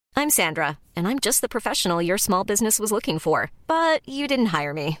I'm Sandra, and I'm just the professional your small business was looking for. But you didn't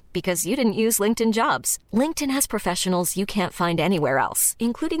hire me because you didn't use LinkedIn Jobs. LinkedIn has professionals you can't find anywhere else,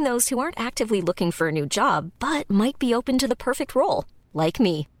 including those who aren't actively looking for a new job, but might be open to the perfect role, like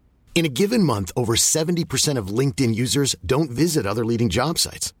me. In a given month, over 70% of LinkedIn users don't visit other leading job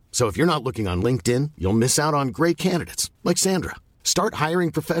sites. So if you're not looking on LinkedIn, you'll miss out on great candidates like Sandra. Start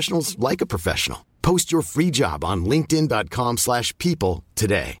hiring professionals like a professional. Post your free job on linkedin.com/people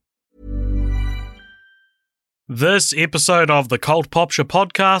today. This episode of the Cult Popture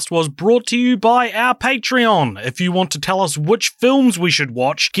podcast was brought to you by our Patreon. If you want to tell us which films we should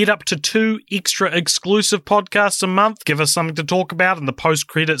watch, get up to 2 extra exclusive podcasts a month, give us something to talk about in the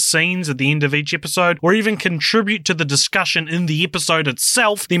post-credit scenes at the end of each episode, or even contribute to the discussion in the episode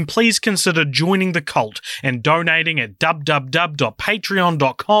itself, then please consider joining the cult and donating at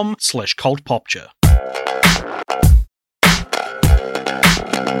www.patreon.com/cultpopture.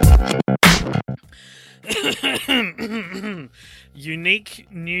 Unique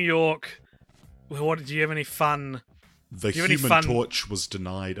New York. What do you have any fun? The Human Torch was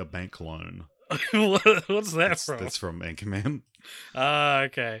denied a bank loan. What's that from? That's from Anchorman.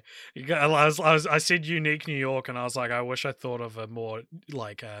 Okay. I said unique New York, and I was like, I wish I thought of a more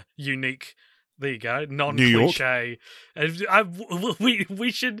unique. There you go, non-cliche.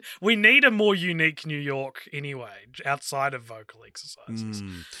 We need a more unique New York anyway, outside of vocal exercises.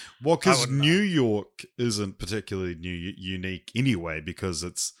 Well, because New York isn't particularly unique anyway, because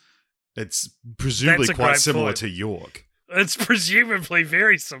it's presumably quite similar to York. It's presumably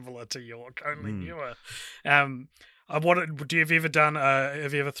very similar to York, only newer. Have you ever done?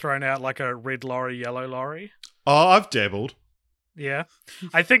 Have you ever thrown out like a red lorry, yellow lorry? Oh, I've dabbled. Yeah,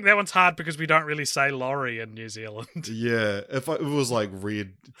 I think that one's hard because we don't really say lorry in New Zealand. Yeah, if it was like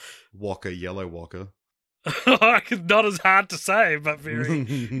red waka, yellow waka. Not as hard to say, but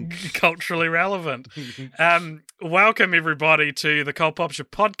very culturally relevant. Welcome everybody to the Cult Popture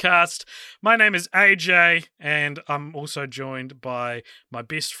podcast. My name is AJ, and I'm also joined by my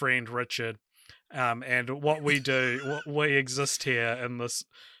best friend Richard. And what we do, we exist here in this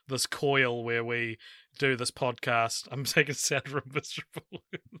coil where we do this podcast. I'm taking sound miserable.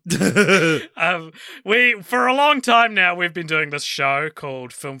 For a long time now, we've been doing this show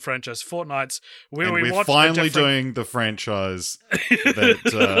called Film Franchise Fortnights, where and we we're watch finally doing the franchise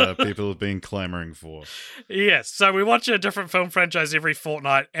that people have been clamoring for. Yes, so we watch a different film franchise every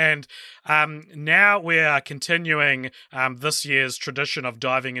fortnight, and now we are continuing this year's tradition of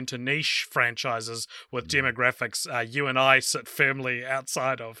diving into niche franchises with demographics you and I sit firmly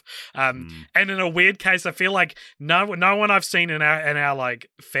outside of. And in a weird case, I feel like no one I've seen in our like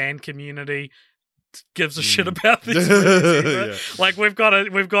fan community gives a shit about this movies either. Like we've got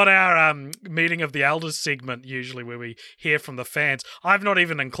our meeting of the elders segment usually where we hear from the fans. I've not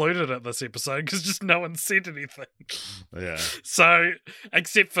even included it this episode because just no one said anything. Yeah. So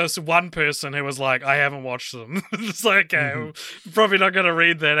except for one person who was like, I haven't watched them. It's like, okay, we're probably not going to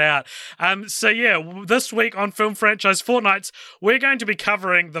read that out. So yeah, this week on Film Franchise Fortnights, we're going to be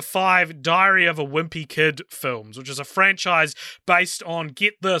covering the 5 Diary of a Wimpy Kid films, which is a franchise based on,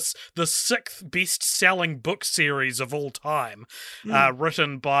 get this, the 6th best-selling book series of all time,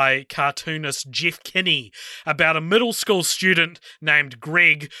 written by cartoonist Jeff Kinney, about a middle school student named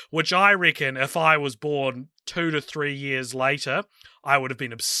Greg, which I reckon if I was born 2 to 3 years later, I would have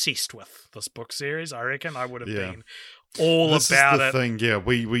been obsessed with this book series. I reckon I would have been all this about is the it. thing, yeah,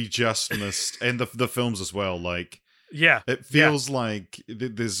 we just missed, and the films as well, like, yeah, it feels like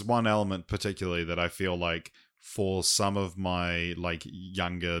there's one element particularly that I feel like for some of my like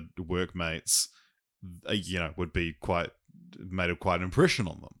younger workmates, would be made quite an impression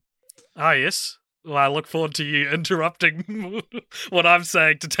on them. Oh, yes. Well, I look forward to you interrupting what I'm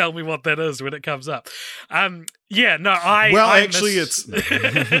saying to tell me what that is when it comes up. I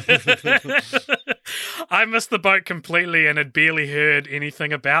missed the boat completely and had barely heard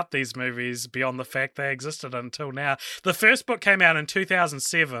anything about these movies beyond the fact they existed until now. The first book came out in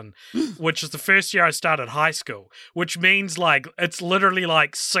 2007, which is the first year I started high school, which means like it's literally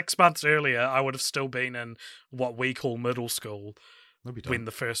like 6 months earlier I would have still been in what we call middle school when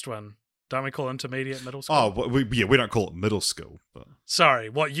the first one. Don't we call intermediate middle school? Oh, we don't call it middle school. But... Sorry,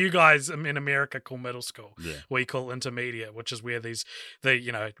 what you guys in America call middle school, yeah. We call intermediate, which is where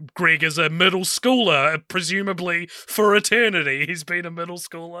Greg is a middle schooler, presumably for eternity. He's been a middle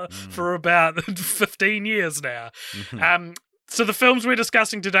schooler for about 15 years now. So the films we're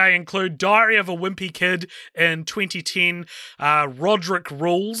discussing today include Diary of a Wimpy Kid in 2010, Roderick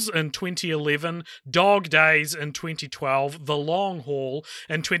Rules in 2011, Dog Days in 2012, The Long Haul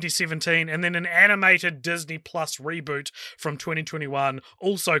in 2017, and then an animated Disney Plus reboot from 2021,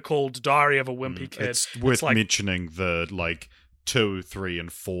 also called Diary of a Wimpy Kid. It's worth mentioning the 2, 3, and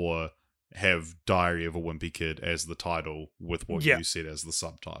 4 have Diary of a Wimpy Kid as the title, with what you said as the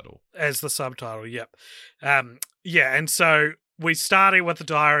subtitle. As the subtitle, yep. And so we started with the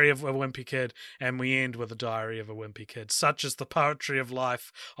Diary of a Wimpy Kid, and we end with the Diary of a Wimpy Kid. Such is the poetry of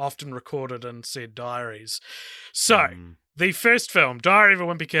life, often recorded in said diaries. So, the first film, Diary of a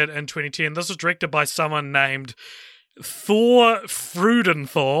Wimpy Kid in 2010, this was directed by someone named Thor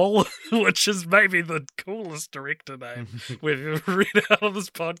Freudenthal, which is maybe the coolest director name we've read out of this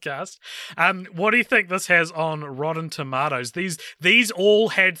podcast. What do you think this has on Rotten Tomatoes? These all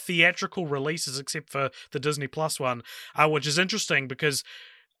had theatrical releases except for the Disney Plus one, which is interesting because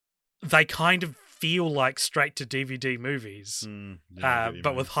they kind of feel like straight to DVD movies,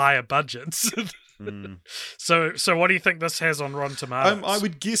 but with higher budgets. So what do you think this has on Rotten Tomatoes? I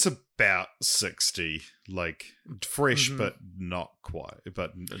would guess about 60, fresh, but not quite,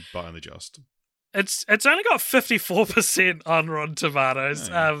 but only just. It's only got 54% on Rotten Tomatoes,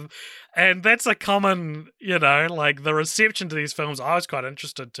 and that's a common, the reception to these films. I was quite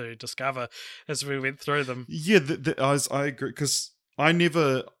interested to discover as we went through them. Yeah, I agree, because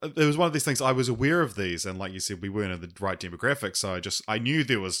it was one of these things. I was aware of these, and like you said, we weren't in the right demographic, so I knew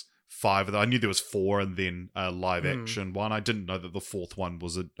there was 5 of them. I knew there was 4 and then a live action one. I didn't know that the 4th one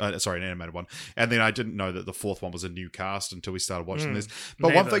was an animated one. And then I didn't know that the 4th one was a new cast until we started watching this.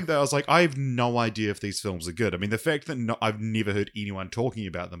 But one thing that I was like, I have no idea if these films are good. I mean, the fact that I've never heard anyone talking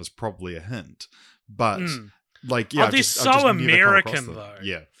about them is probably a hint. But they're so American though.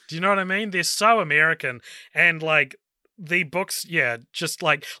 Yeah. Do you know what I mean? They're so American, and the books,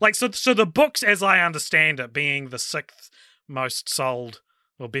 so the books, as I understand it, being the 6th most sold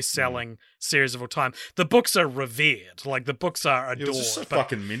or best-selling series of all time, the books are revered. The books are adored. There's just so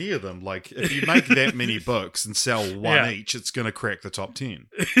fucking many of them. If you make that many books and sell one each, it's going to crack the top 10.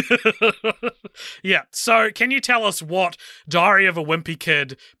 Yeah. So can you tell us what Diary of a Wimpy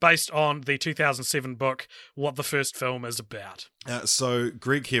Kid, based on the 2007 book, what the first film is about? So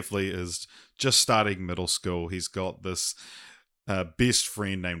Greg Heffley is just starting middle school. He's got this best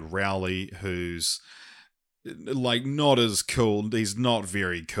friend named Rowley, who's not as cool. He's not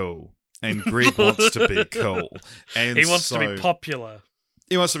very cool, and Greg wants to be cool, and he wants to be popular.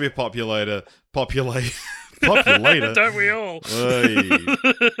 He wants to be a populator. Populator. Don't we all?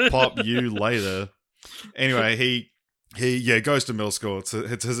 Pop you later. Anyway, he goes to middle school.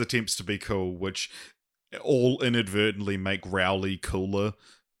 It's his attempts to be cool, which all inadvertently make Rowley cooler.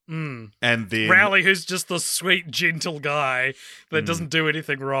 And then Rowley, who's just the sweet, gentle guy that doesn't do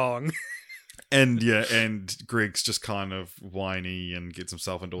anything wrong. And Greg's just kind of whiny and gets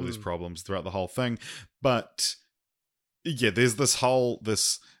himself into all these problems throughout the whole thing. But there's this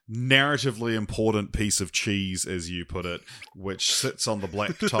narratively important piece of cheese, as you put it, which sits on the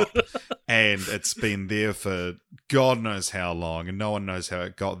black top, and it's been there for God knows how long, and no one knows how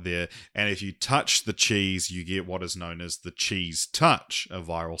it got there. And if you touch the cheese, you get what is known as the cheese touch, a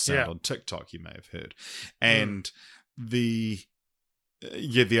viral sound on TikTok you may have heard. And the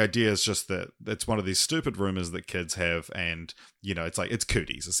idea is just that it's one of these stupid rumors that kids have, and it's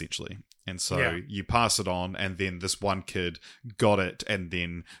cooties essentially, and so you pass it on, and then this one kid got it and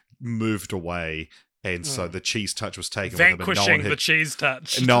then moved away, and so the cheese touch was taken vanquishing the cheese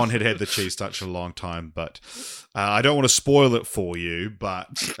touch. No one had the cheese touch in a long time, but I don't want to spoil it for you,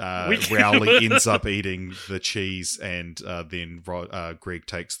 but Rowley ends up eating the cheese, and then Greg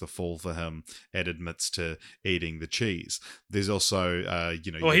takes the fall for him and admits to eating the cheese. There's also,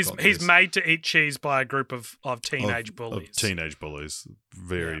 he's made to eat cheese by a group of teenage bullies. Teenage bullies.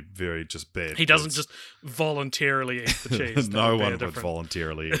 Very, very just bad. He doesn't just voluntarily eat the cheese. No one would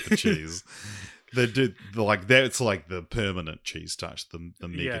voluntarily eat the cheese. They did that's the permanent cheese touch, the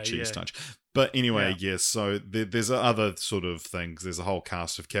mega cheese touch. But anyway, so there's other sort of things. There's a whole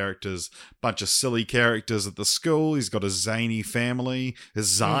cast of characters, bunch of silly characters at the school. He's got a zany family, his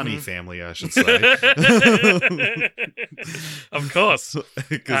Zani family, I should say. Of course,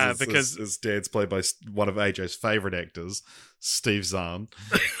 because his dad's played by one of AJ's favorite actors, Steve Zahn.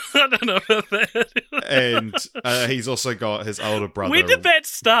 I don't know about that. And he's also got his older brother. Where did that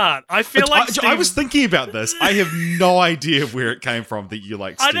start? I feel I was thinking about this. I have no idea where it came from that you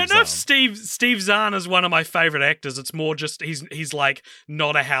like Steve Zahn. I don't know if Steve Zahn is one of my favorite actors. It's more just he's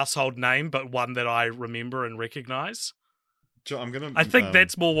not a household name, but one that I remember and recognize. I think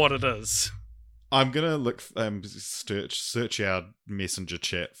that's more what it is. I'm gonna look search our messenger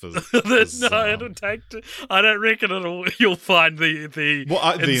chat for. I don't reckon you'll find the the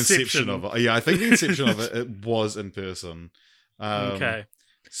inception of it. Yeah, I think the inception of it was in person. Okay.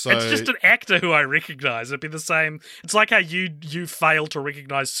 So it's just an actor who I recognise. It'd be the same. It's like how you fail to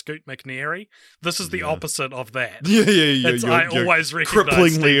recognise Scoot McNairy. This is the opposite of that. Yeah. I always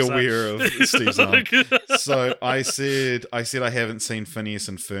recognise cripplingly Steve aware of Steve Zahn. So I said I haven't seen Phineas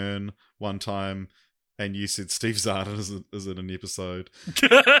and Fern one time, and you said Steve Zahn is in an episode.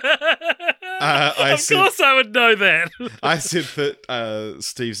 Of course I would know that. I said that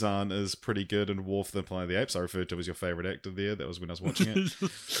Steve Zahn is pretty good in War for the Planet of the Apes. I referred to him as your favourite actor there. That was when I was watching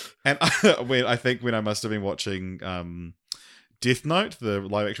it. And when I must have been watching Death Note, the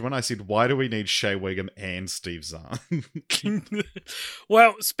live action one, I said, why do we need Shea Wiggum and Steve Zahn?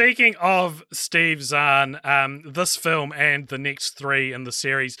 Well, speaking of Steve Zahn, this film and the next three in the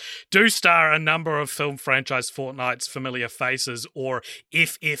series do star a number of film franchise Fortnite's familiar faces, or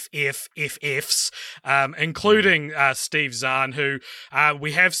FFFFFs, including Steve Zahn, who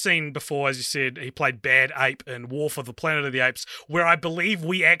we have seen before. As you said, he played Bad Ape in War for the Planet of the Apes, where I believe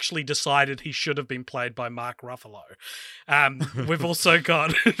we actually decided he should have been played by Mark Ruffalo. We've also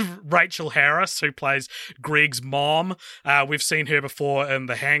got Rachel Harris, who plays Greg's mom. We've seen her before in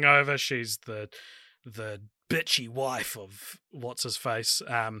The Hangover. She's the bitchy wife of what's-his-face.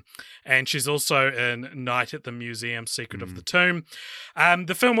 And she's also in Night at the Museum, Secret of the Tomb.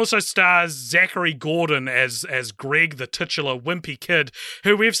 The film also stars Zachary Gordon as Greg, the titular wimpy kid,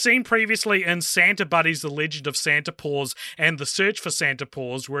 who we've seen previously in Santa Buddies, The Legend of Santa Paws, and The Search for Santa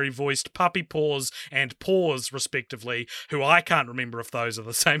Paws, where he voiced Puppy Paws and Paws, respectively, who I can't remember if those are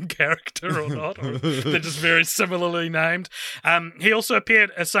the same character or not, or they're just very similarly named. He also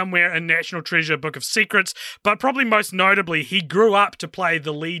appeared somewhere in National Treasure Book of Secrets, but probably most notably, he grew up to play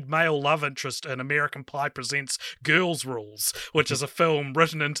the lead male love interest in American Pie Presents Girls' Rules, which is a film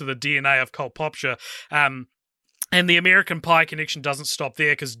written into the DNA of cult popture. And the American Pie connection doesn't stop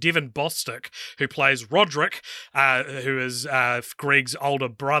there, because Devin Bostick, who plays Roderick, who is Greg's older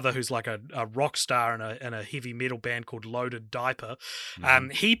brother, who's like a rock star in a heavy metal band called Loaded Diaper,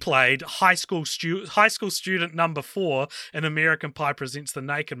 he played high school student number 4 in American Pie Presents The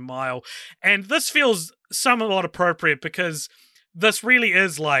Naked Mile. And this feels somewhat appropriate, because this really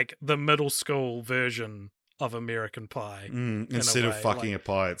is like the middle school version of American Pie. Instead of fucking a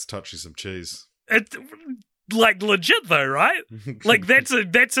pie, it's touching some cheese. Like legit though, right? Like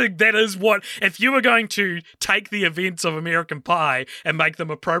that is what, if you were going to take the events of American Pie and make them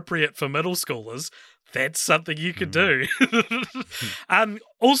appropriate for middle schoolers, that's something you could do.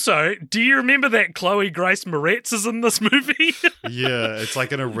 Also, do you remember that Chloe Grace Moretz is in this movie? Yeah, it's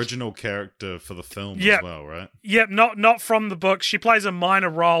like an original character for the film as well, right? Yep, not from the book. She plays a minor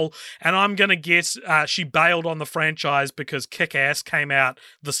role, and I'm going to guess she bailed on the franchise because Kick-Ass came out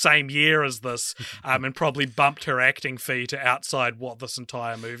the same year as this, and probably bumped her acting fee to outside what this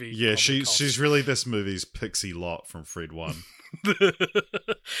entire movie. Yeah, she's really this movie's Pixie Lott from Fred 1.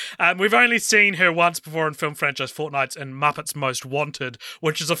 We've only seen her once before in film franchise Fortnights in Muppets Most Wanted,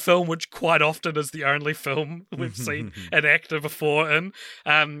 which is a film which quite often is the only film we've seen an actor before in.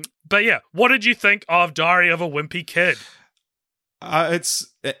 But yeah, what did you think of Diary of a Wimpy Kid?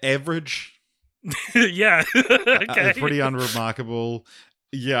 It's average. Yeah. Okay. Pretty unremarkable.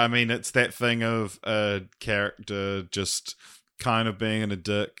 Yeah, I mean, it's that thing of a character just kind of being a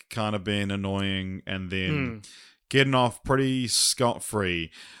dick, kind of being annoying, and then getting off pretty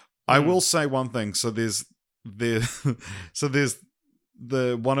scot-free. I will say one thing. So there's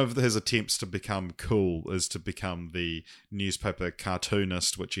one of his attempts to become cool is to become the newspaper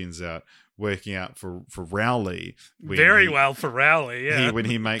cartoonist, which ends out working out for Rowley. Very well for Rowley, yeah. When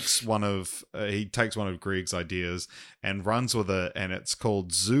he makes he takes one of Greg's ideas and runs with it, and it's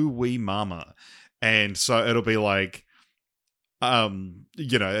called Zoo Wee Mama. And so it'll be like,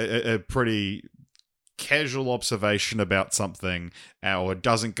 a pretty casual observation about something, or it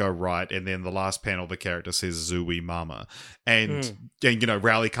doesn't go right, and then the last panel the character says Zooey Mama, and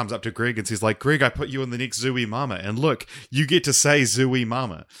Rowley comes up to Greg and says, like, Greg, I put you in the next Zooey Mama, and look, you get to say Zooey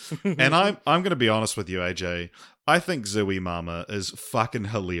Mama. And I'm going to be honest with you, AJ, I think Zooey Mama is fucking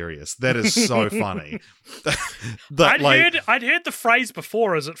hilarious. That is so funny. I'd heard the phrase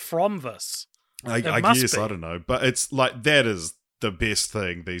before. Is it from this? I guess, I don't know, but it's like, that is the best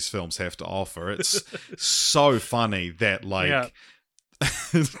thing these films have to offer. It's so funny that, like,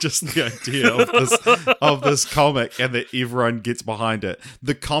 just the idea of this comic, and that everyone gets behind it.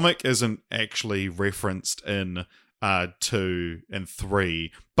 The comic isn't actually referenced in 2 and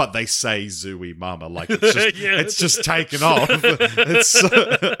 3, but they say Zooey Mama like it's just it's just taken off. That's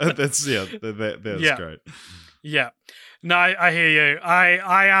great. Yeah. No, I hear you.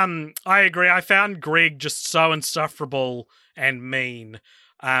 I agree. I found Greg just so insufferable and mean.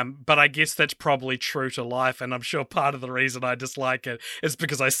 But I guess that's probably true to life, and I'm sure part of the reason I dislike it is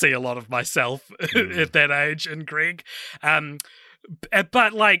because I see a lot of myself at that age in Greg.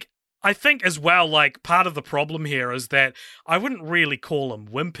 But like, I think as well, like, part of the problem here is that I wouldn't really call him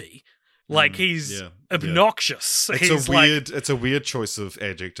wimpy. Like, he's obnoxious. It's a weird choice of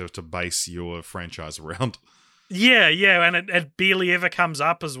adjective to base your franchise around. Yeah, and it barely ever comes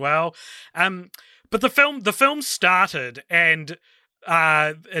up as well. But the film started, and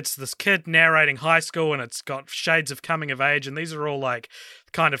it's this kid narrating high school, and it's got shades of coming of age, and these are all like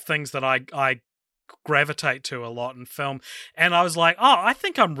kind of things that I gravitate to a lot in film. And I was like, oh, I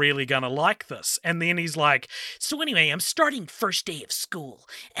think I'm really gonna like this. And then he's like, so anyway, I'm starting first day of school,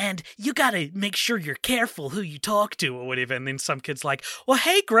 and you gotta make sure you're careful who you talk to or whatever. And then some kid's like, well,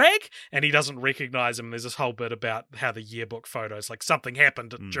 hey, Greg. And he doesn't recognize him. There's this whole bit about how the yearbook photos, like something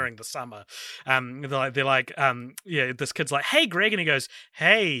happened during the summer. This kid's like, hey, Greg. And he goes,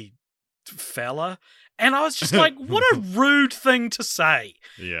 hey, fella. And I was just like, what a rude thing to say.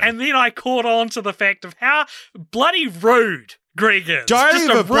 Yeah. And then I caught on to the fact of how bloody rude Greg is. Diary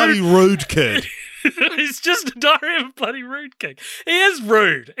of a bloody rude kid. He's just a diary of a bloody rude kid. He is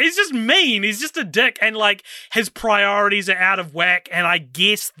rude. He's just mean. He's just a dick. And, like, his priorities are out of whack. And I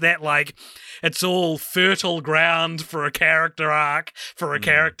guess that, like, it's all fertile ground for a character arc, for a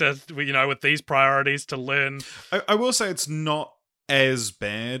character, you know, with these priorities to learn. I will say it's not as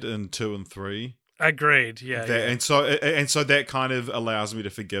bad in 2 and 3. Agreed. Yeah, And so that kind of allows me to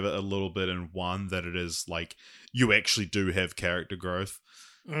forgive it a little bit in 1, that it is like you actually do have character growth.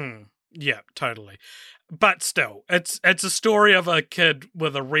 Yeah, totally. But still, it's a story of a kid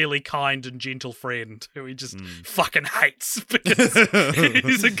with a really kind and gentle friend who he just fucking hates because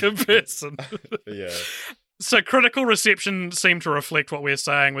he's a good person. Yeah. So critical reception seemed to reflect what we were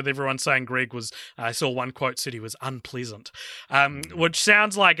saying, with everyone saying Greg was, I saw one quote said he was unpleasant, which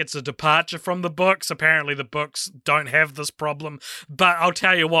sounds like it's a departure from the books. Apparently the books don't have this problem, but I'll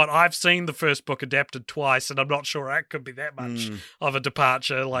tell you what, I've seen the first book adapted twice, and I'm not sure that could be that much of a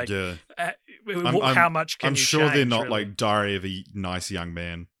departure. Like, how much can I'm you sure change, they're not really? like Diary of a Nice Young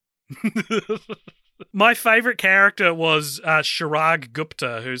Man. My favourite character was Chirag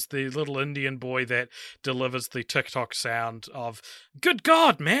Gupta, who's the little Indian boy that delivers the TikTok sound of, good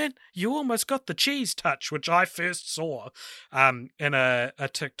God, man, you almost got the cheese touch, which I first saw in a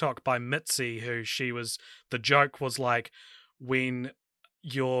TikTok by Mitzi, the joke was like, when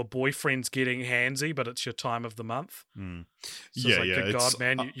your boyfriend's getting handsy, but it's your time of the month. So good God,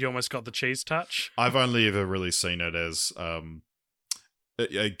 man, you almost got the cheese touch. I've only ever really seen it as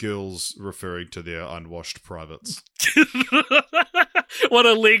girls referring to their unwashed privates. What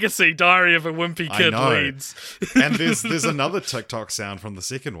a legacy Diary of a Wimpy Kid leads. And there's another TikTok sound from the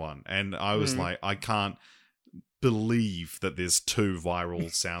second one, and I was like, I can't believe that there's 2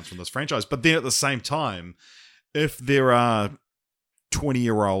 viral sounds from this franchise. But then at the same time, if there are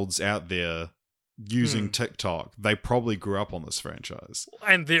 20-year-olds out there using TikTok, they probably grew up on this franchise.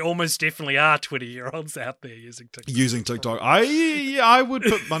 And there almost definitely are 20-year-olds out there using TikTok. I would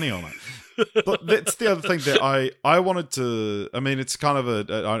put money on it. But that's the other thing that I wanted to... I mean, it's kind of I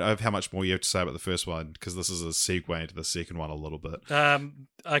don't know how much more you have to say about the first one, because this is a segue into the second one a little bit.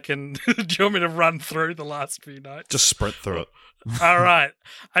 I can... Do you want me to run through the last few notes? Just sprint through it. All right.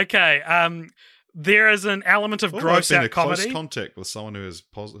 Okay. There is an element of gross out comedy. Close contact with someone who is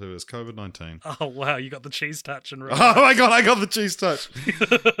COVID-19. Oh wow, you got the cheese touch and oh my God, I got the cheese touch.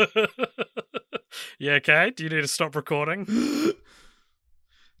 Yeah, okay. Do you need to stop recording?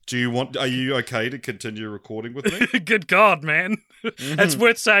 Are you okay to continue recording with me? Good God, man. It's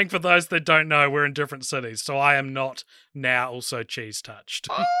worth saying for those that don't know, we're in different cities, so I am not now also cheese touched.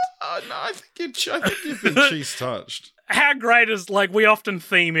 No, I think you've been cheese touched. How great is, like, we often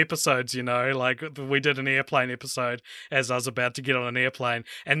theme episodes, you know, like we did an airplane episode as I was about to get on an airplane,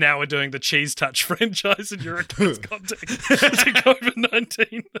 and now we're doing the cheese touch franchise and you're in close contact to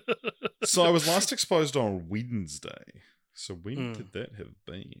COVID-19. So I was last exposed on Wednesday. So when did that have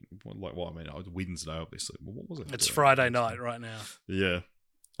been? It was Wednesday, obviously. But what was it? It's Friday night right now. Yeah.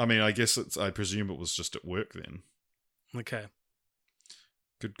 I mean, I guess I presume it was just at work then. Okay.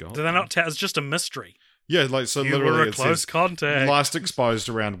 Good God. Did they not tell? It's just a mystery. Yeah, like, so You literally were a it close says, contact. last exposed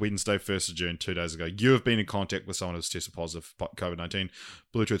around Wednesday, 1st of June, 2 days ago. You have been in contact with someone who's tested positive for COVID-19.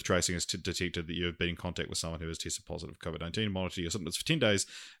 Bluetooth tracing has detected that you have been in contact with someone who has tested positive for COVID-19. Monitor your symptoms for 10 days.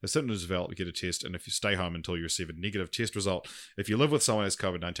 If symptoms develop, get a test, and if you stay home until you receive a negative test result. If you live with someone who has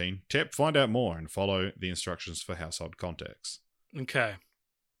COVID-19, tap Find Out More and follow the instructions for household contacts. Okay.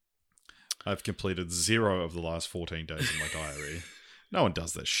 I've completed 0 of the last 14 days in my diary. No one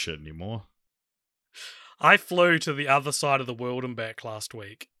does that shit anymore. I flew to the other side of the world and back last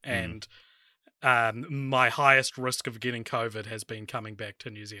week, and my highest risk of getting COVID has been coming back to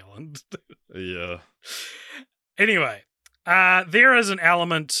New Zealand. Yeah. Anyway, there is an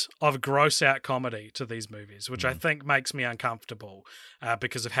element of gross-out comedy to these movies, which I think makes me uncomfortable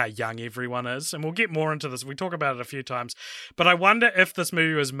because of how young everyone is. And we'll get more into this. We talk about it a few times. But I wonder if this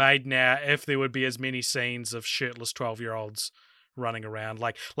movie was made now, if there would be as many scenes of shirtless 12-year-olds running around.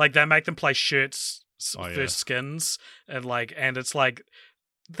 Like they make them play shirts versus skins, and it's like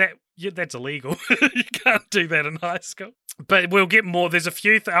that. Yeah, that's illegal. You can't do that in high school. But we'll get more. There's a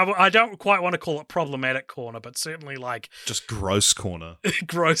few. I don't quite want to call it problematic corner, but certainly like just gross corner,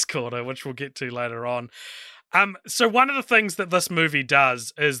 gross corner, which we'll get to later on. So one of the things that this movie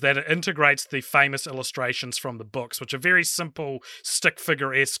does is that it integrates the famous illustrations from the books, which are very simple stick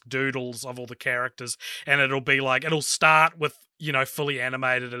figure-esque doodles of all the characters, and it'll start with, you know, fully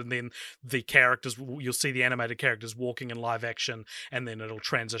animated, and then the characters, you'll see the animated characters walking in live action, and then it'll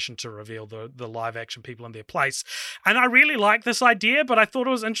transition to reveal the live action people in their place. And I really like this idea, but I thought it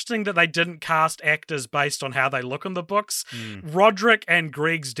was interesting that they didn't cast actors based on how they look in the books. Roderick and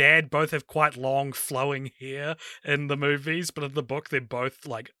Greg's dad both have quite long flowing hair in the movies, but in the book they're both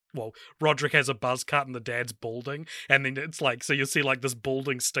like, well, Roderick has a buzz cut and the dad's balding, and then it's like, so you'll see like this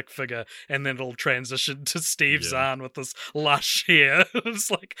balding stick figure, and then it'll transition to Steve Zahn with this lush hair.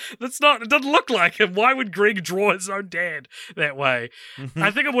 It's like, it doesn't look like him. Why would Greg draw his own dad that way?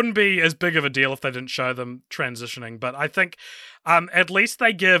 I think it wouldn't be as big of a deal if they didn't show them transitioning, but I think at least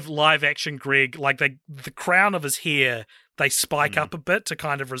they give live action Greg, like the crown of his hair, they spike up a bit to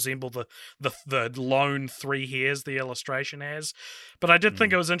kind of resemble the lone 3 hairs the illustration has. But I did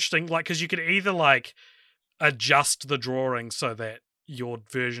think it was interesting, like, because you could either like adjust the drawing so that your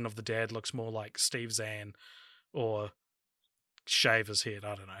version of the dad looks more like Steve Zahn, or shave his head.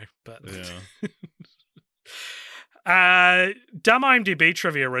 I don't know, but dumb IMDb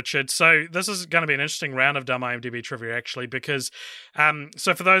trivia, Richard. So this is going to be an interesting round of dumb IMDb trivia, actually, because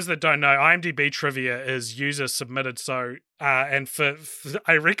so for those that don't know, IMDb trivia is user submitted. So and for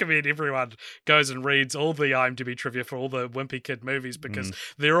I recommend everyone goes and reads all the IMDb trivia for all the Wimpy Kid movies, because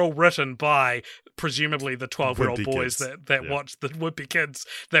they're all written by presumably the 12-year-old boys that watch the Wimpy Kids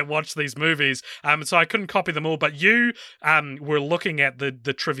that watch these movies. So I couldn't copy them all, but you were looking at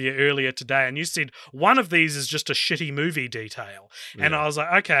the trivia earlier today, and you said one of these is just a shitty movie detail. And I was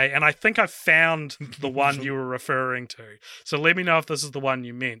like, okay, and I think I found the one you were referring to. So let me know if this is the one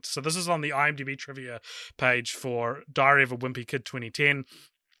you meant. So this is on the IMDb trivia page for Diary of a Wimpy Kid 2010. It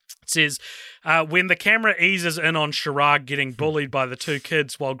says, when the camera eases in on Chirag getting bullied by the 2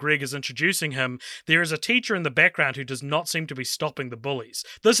 kids while Greg is introducing him, there is a teacher in the background who does not seem to be stopping the bullies.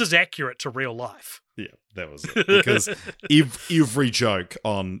 This is accurate to real life. Yeah, that was it. Because every joke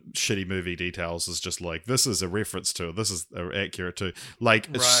on shitty movie details is just like, this is a reference to, this is accurate to.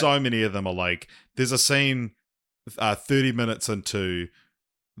 Like, so many of them are like, there's a scene 30 minutes into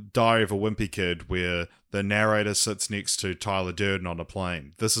Diary of a Wimpy Kid where the narrator sits next to Tyler Durden on a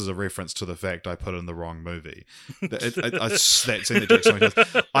plane. This is a reference to the fact I put in the wrong movie. I've seen that joke so many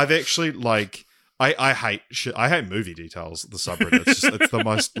times. I've actually, like, I hate shit. I hate movie details, the subreddit. It's the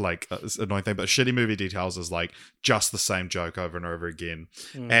most, like, annoying thing. But shitty movie details is, like, just the same joke over and over again.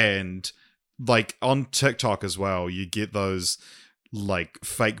 And, like, on TikTok as well, you get those, like,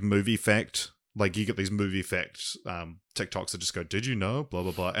 fake movie fact. Like, you get these movie facts TikToks that just go, did you know? Blah,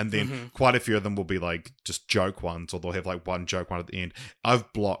 blah, blah. And then quite a few of them will be, like, just joke ones, or they'll have, like, one joke one at the end.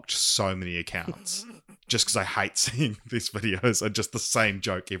 I've blocked so many accounts just because I hate seeing these videos and just the same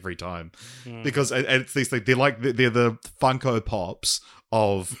joke every time. Because it's these things, they're the Funko Pops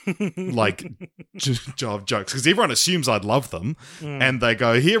of, like, of jokes. Because everyone assumes I'd love them. And they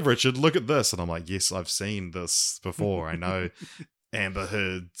go, here, Richard, look at this. And I'm like, yes, I've seen this before. I know. Amber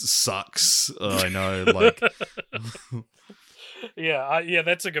Heard sucks. I know, like. Yeah,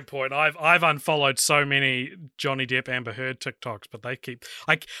 that's a good point. I've unfollowed so many Johnny Depp Amber Heard TikToks, but they keep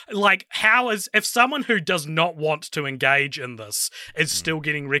like how is, if someone who does not want to engage in this is still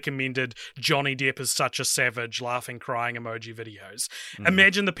getting recommended Johnny Depp is such a savage laughing crying emoji videos.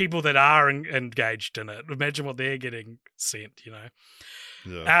 Imagine the people that are engaged in it. Imagine what they're getting sent, you know.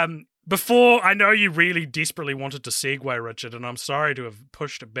 Yeah. Before, I know you really desperately wanted to segue, Richard, and I'm sorry to have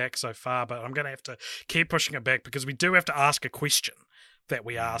pushed it back so far, but I'm going to have to keep pushing it back because we do have to ask a question that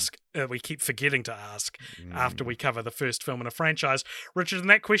we ask, we keep forgetting to ask after we cover the first film in a franchise. Richard, and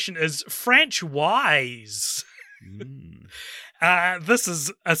that question is Franchise. This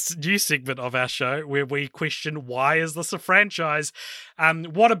is a new segment of our show where we question, why is this a franchise?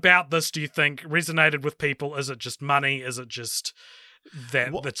 What about this do you think resonated with people? Is it just money? Is it just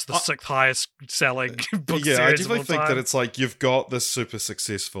that it's the sixth highest selling book series? Yeah, I definitely of all think time? that it's like you've got this super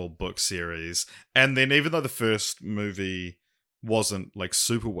successful book series, and then even though the first movie wasn't like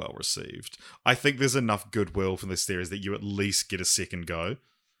super well received, I think there's enough goodwill from this series that you at least get a second go.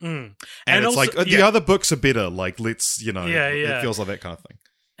 And it's also, like the other books are better. Like, let's it feels like that kind of thing.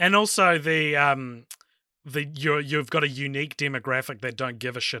 And also you've got a unique demographic that don't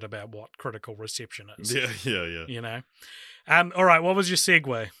give a shit about what critical reception is. Yeah. You know. All right. What was your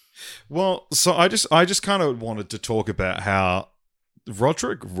segue? Well, so I just kind of wanted to talk about how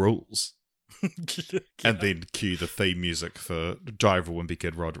Roderick rules. And then cue the theme music for Diary of a Wimpy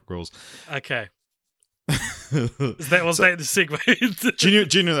Kid, Roderick Rules. Okay. Was that the segue?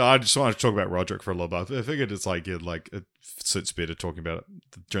 Genuinely, I just wanted to talk about Roderick for a little bit. I figured it's like it suits better talking about it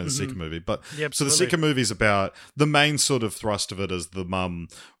during the second movie. But so the second movie is about, the main sort of thrust of it is the mum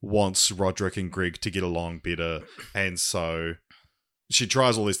wants Roderick and Greg to get along better, and so she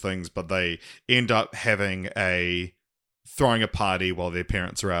tries all these things, but they end up throwing a party while their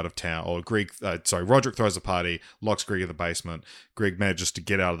parents are out of town. Or Roderick throws a party, locks Greg in the basement. Greg manages to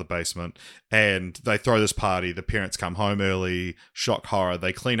get out of the basement, and they throw this party. The parents come home early, shock horror.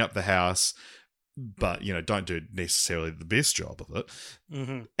 They clean up the house, but don't do necessarily the best job of it.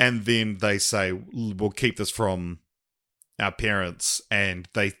 Mm-hmm. And then they say, "We'll keep this from our parents," and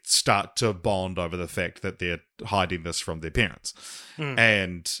they start to bond over the fact that they're hiding this from their parents.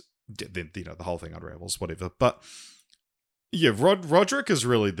 And then the whole thing unravels, whatever. But yeah, Roderick is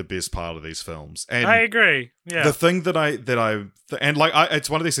really the best part of these films, and I agree. Yeah, the thing it's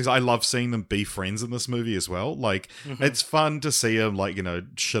one of these things. I love seeing them be friends in this movie as well. Like, it's fun to see him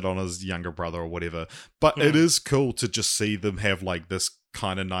shit on his younger brother or whatever, but it is cool to just see them have like this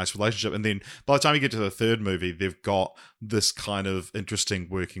kind of nice relationship. And then by the time you get to the third movie, they've got this kind of interesting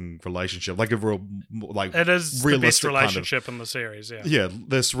working relationship, like a real it is realistic the best relationship kind of, in the series. Yeah,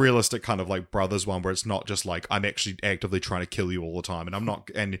 this realistic kind of like brothers one where it's not just like, I'm actually actively trying to kill you all the time, and I'm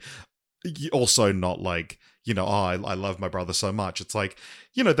not, and also not like, I love my brother so much. It's like,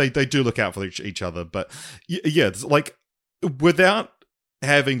 they do look out for each other. But yeah, it's like, without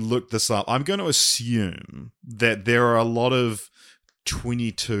having looked this up, I'm going to assume that there are a lot of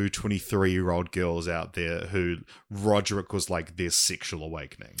 22, 23-year-old girls out there who Roderick was like their sexual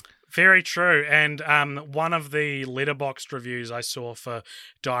awakening. Very true. And one of the Letterboxd reviews I saw for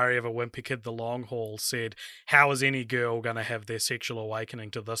Diary of a Wimpy Kid, The Long Haul, said, how is any girl going to have their sexual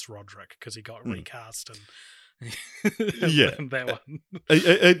awakening to this Roderick? Because he got recast and yeah, that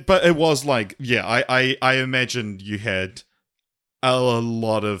one. But it was like, I imagine you had a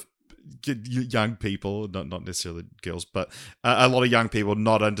lot of young people, not necessarily girls, but a lot of young people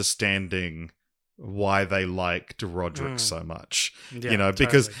not understanding why they liked Roderick so much. Yeah,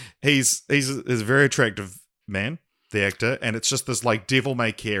 because he's a very attractive man, the actor, and it's just this like devil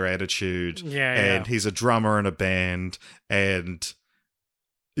may care attitude. And he's a drummer in a band, and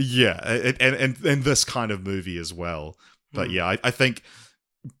and this kind of movie as well. But I think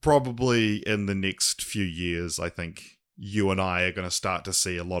probably in the next few years, I think you and I are going to start to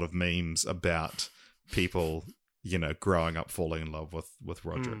see a lot of memes about people, growing up falling in love with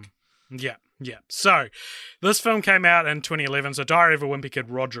Roderick. Yeah. So, this film came out in 2011, so Diary of a Wimpy Kid,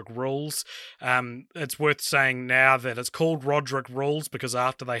 Roderick Rules. It's worth saying now that it's called Roderick Rules because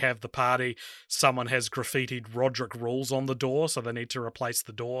after they have the party, someone has graffitied Roderick Rules on the door, so they need to replace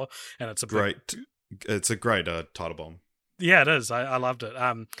the door, and it's a great title bomb. Yeah, it is. I loved it.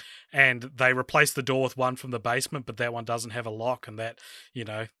 And they replaced the door with one from the basement, but that one doesn't have a lock, and that,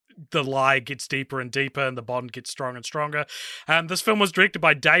 the lie gets deeper and deeper, and the bond gets stronger and stronger. This film was directed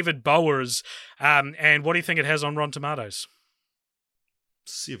by David Bowers, and what do you think it has on Rotten Tomatoes?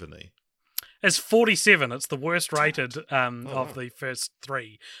 70. It's 47. It's the worst rated of the first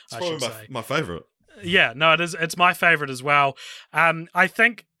three, I should say. My favourite. Yeah, no, it is. It's my favorite as well. I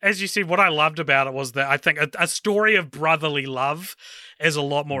think, as you said, what I loved about it was that I think a story of brotherly love is a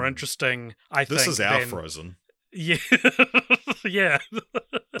lot more interesting. This is our Frozen. Yeah, yeah.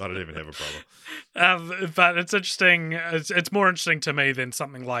 I don't even have a brother. But it's interesting. It's more interesting to me than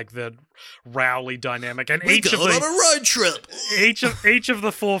something like the Rowley dynamic. And we go on a road trip. Each of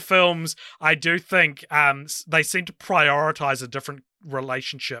the four films, I do think they seem to prioritize a different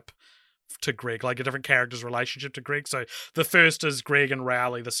relationship to Greg, like a different character's relationship to Greg. So the first is Greg and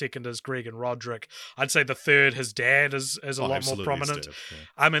Rowley, the second is Greg and Roderick. I'd say the third, his dad, is a lot more prominent.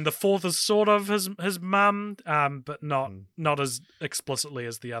 And the fourth is sort of his mum, but not as explicitly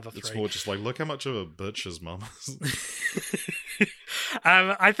as the other three. It's more just like, look how much of a bitch his mum is.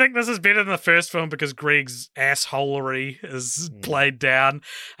 I think this is better than the first film because Greg's assholery is played down,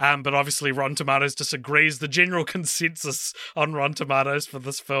 but obviously Rotten Tomatoes disagrees. The general consensus on Rotten Tomatoes for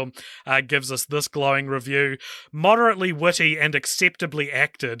this film gives us this glowing review. Moderately witty and acceptably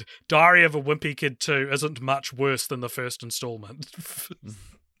acted, Diary of a Wimpy Kid 2 isn't much worse than the first installment.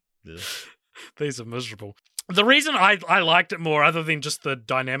 Yeah. These are miserable. The reason I liked it more, other than just the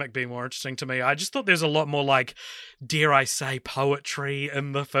dynamic being more interesting to me, I just thought there's a lot more, like, dare I say, poetry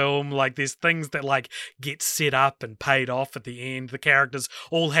in the film. Like, there's things that, like, get set up and paid off at the end. The characters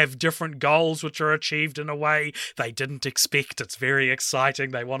all have different goals which are achieved in a way they didn't expect. It's very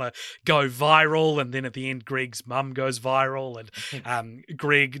exciting. They want to go viral, and then at the end, Greg's mum goes viral, and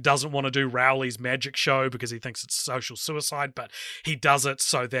Greg doesn't want to do Rowley's magic show because he thinks it's social suicide, but he does it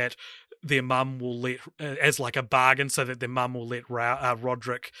so that their mum will let, as like a bargain, so that their mum will let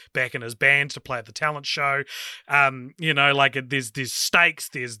Roderick back in his band to play at the talent show. Like there's stakes,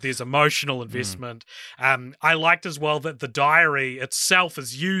 there's emotional investment. I liked as well that the diary itself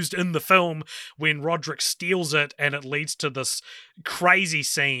is used in the film when Roderick steals it, and it leads to this crazy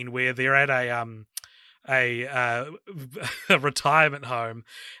scene where they're at a retirement home,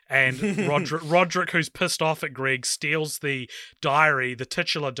 and Roderick, who's pissed off at Greg, steals the diary, the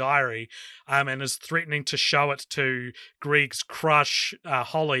titular diary, and is threatening to show it to Greg's crush,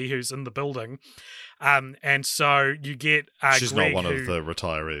 Holly, who's in the building. And so you get she's Greg, not one of the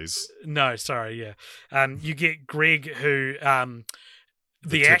retirees. No, sorry, yeah. You get Greg, who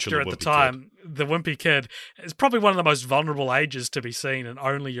the actor at the time, the Wimpy Kid, is probably one of the most vulnerable ages to be seen in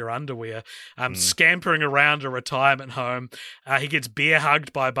Only Your Underwear, scampering around a retirement home. He gets bear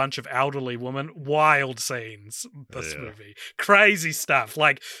hugged by a bunch of elderly women. Wild scenes, this movie. Crazy stuff.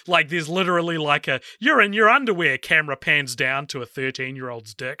 Like there's literally like a, you're in your underwear, camera pans down to a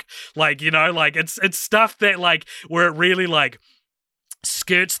 13-year-old's dick. Like, like it's stuff that like, where it really like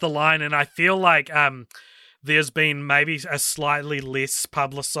skirts the line. And I feel like, there's been maybe a slightly less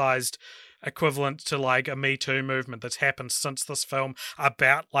publicized equivalent to like a Me Too movement that's happened since this film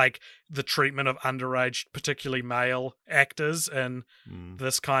about like the treatment of underage, particularly male actors and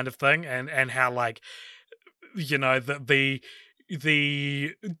this kind of thing, and how like, the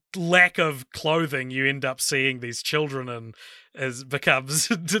lack of clothing you end up seeing these children in becomes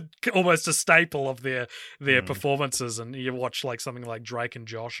almost a staple of their performances. And you watch like something like Drake and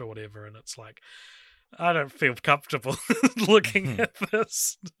Josh or whatever, and it's like, I don't feel comfortable looking at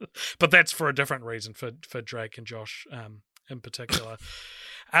this, but that's for a different reason for Drake and Josh in particular.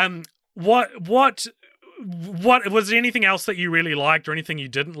 What was there anything else that you really liked or anything you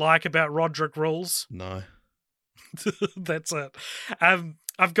didn't like about Roderick Rules? No. That's it.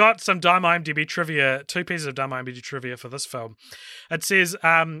 I've got some dumb IMDb trivia, 2 pieces of dumb IMDb trivia for this film. It says,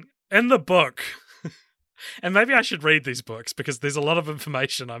 in the book, and maybe I should read these books because there's a lot of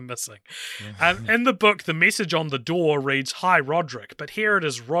information I'm missing. In the book, the message on the door reads, "Hi, Roderick," but here it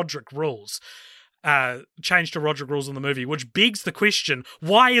is Roderick Rules. Changed to Roderick Rules in the movie, which begs the question,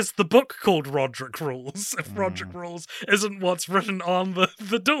 why is the book called Roderick Rules if Roderick Rules isn't what's written on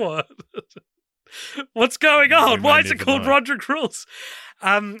the door? What's going on? Why is it called Roderick Rules?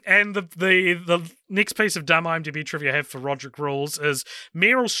 And the next piece of dumb IMDb trivia I have for Roderick Rules is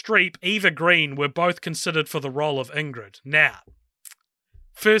Meryl Streep, Eva Green were both considered for the role of Ingrid. Now,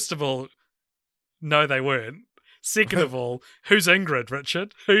 first of all, no, they weren't. Second of all, who's Ingrid,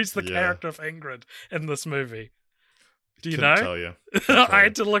 Richard? Who's the character of Ingrid in this movie? Do you know? Tell you. I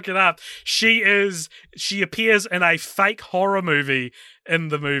had to look it up. She appears in a fake horror movie in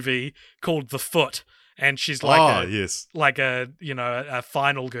the movie called The Foot. And she's like a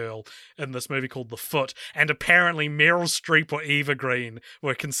final girl in this movie called The Foot. And apparently Meryl Streep or Eva Green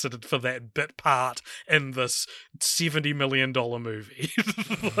were considered for that bit part in this $70 million movie.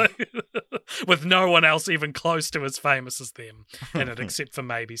 With no one else even close to as famous as them in it, except for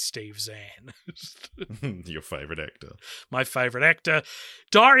maybe Steve Zahn. Your favourite actor. My favourite actor.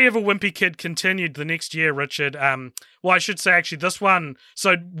 Diary of a Wimpy Kid continued the next year, Richard. Well, I should say, actually, this one...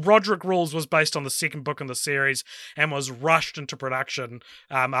 So Roderick Rules was based on the second book book in the series and was rushed into production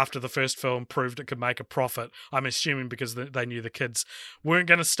after the first film proved it could make a profit. I'm assuming because they knew the kids weren't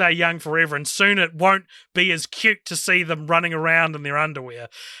going to stay young forever, and soon it won't be as cute to see them running around in their underwear.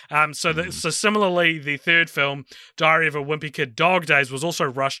 So similarly, the third film, Diary of a Wimpy Kid, Dog Days, was also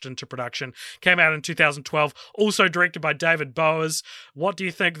rushed into production. Came out in 2012, also directed by David Boas. What do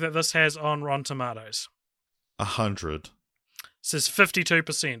you think that this has on Rotten Tomatoes? 100. Says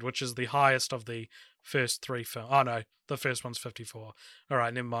 52%, which is the highest of the first three films. Oh no, the first one's 54. All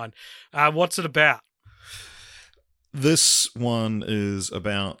right, never mind. What's it about? This one is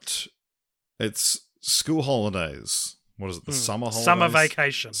about, it's school holidays. What is it? The summer holidays? Summer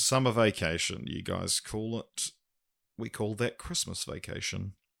vacation. Summer vacation. You guys call it, we call that Christmas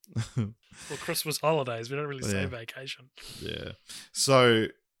vacation. Well, Christmas holidays. We don't really say vacation. Yeah. So,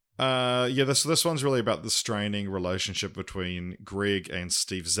 this one's really about the straining relationship between Greg and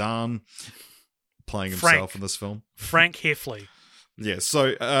Steve Zahn, playing himself in this film. Frank Heffley. Yeah,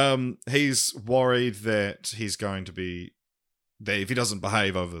 so he's worried that that if he doesn't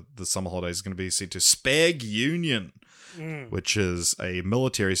behave over the summer holidays, he's going to be sent to Spag Union, which is a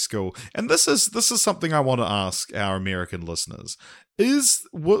military school. And this is something I want to ask our American listeners: is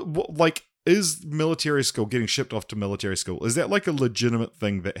military school, getting shipped off to military school, is that like a legitimate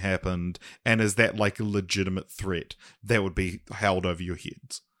thing that happened, and is that like a legitimate threat that would be held over your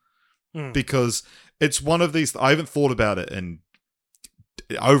heads? Because it's one of these, I haven't thought about it in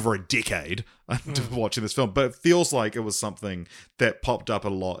over a decade watching this film, but it feels like it was something that popped up a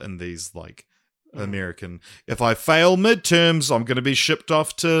lot in these like American, if I fail midterms, I'm going to be shipped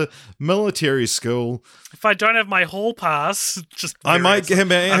off to military school. If I don't have my hall pass, I might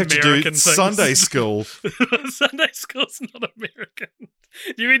have to do things. Sunday school. Sunday school's not American.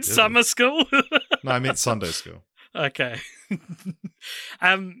 You mean summer school? No, I meant Sunday school. Okay.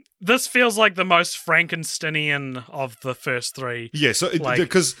 This feels like the most Frankensteinian of the first three. Yeah, so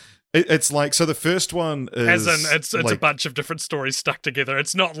because it's like, so the first one is, as in it's like, a bunch of different stories stuck together.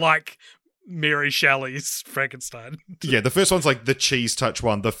 It's not like Mary Shelley's Frankenstein. Yeah, the first one's like the cheese touch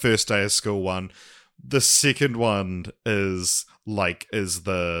one, the first day of school one. The second one is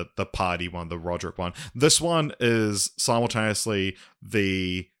the party one, the Roderick one. This one is simultaneously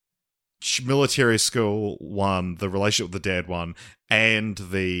the military school one, the relationship with the dad one, and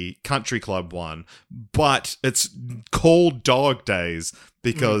the country club one. But it's called Dog Days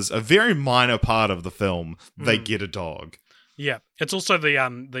because a very minor part of the film, they get a dog. Yeah, it's also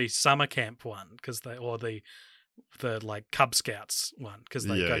the summer camp one the like Cub Scouts one because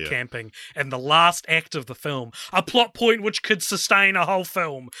they go camping, and the last act of the film, a plot point which could sustain a whole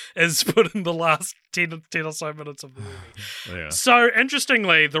film, is put in the last 10 or so minutes of the movie. So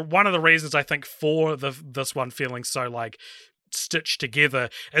interestingly, one of the reasons I think for this one feeling so like stitched together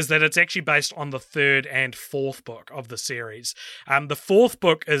is that it's actually based on the third and fourth book of the series. The fourth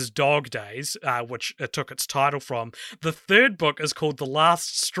book is Dog Days, which it took its title from. The third book is called The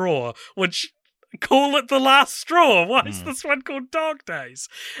Last Straw, which call it The Last Straw. Why is this one called Dog Days?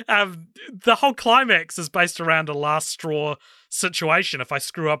 The whole climax is based around a last straw situation. If I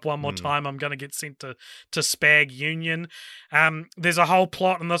screw up one more time, I'm going to get sent to Spag Union. There's a whole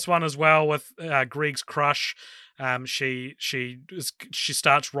plot in this one as well with Greg's crush. She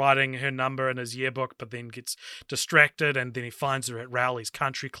starts writing her number in his yearbook, but then gets distracted, and then he finds her at Rowley's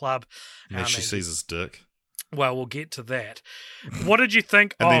country club. And she sees his dick. Well, we'll get to that. What did you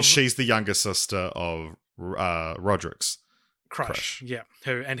think and then she's the younger sister of Roderick's crush. Yeah,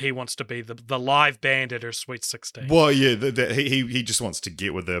 and he wants to be the live band at her Sweet 16. Well, yeah, he just wants to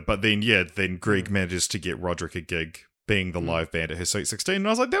get with her, but then Greg manages to get Roderick a gig being the live band at her Sweet 16, and I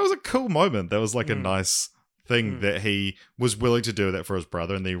was like, that was a cool moment. That was like a nice thing that he was willing to do that for his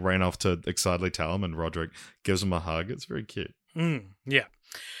brother, and then he ran off to excitedly tell him, and Roderick gives him a hug. It's very cute. Yeah.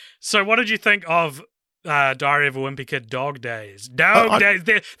 So what did you think of Diary of a Wimpy Kid, Dog Days? Days.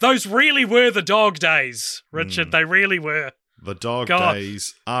 Those really were the dog days, Richard. They really were. The dog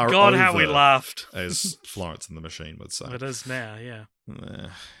days are God, over, how we laughed. As Florence and the Machine would say. It is now, yeah.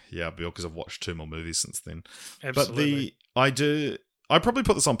 Yeah, because I've watched 2 more movies since then. Absolutely. But I probably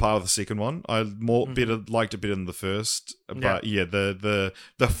put this on par with the second one. I liked it better than the first. But the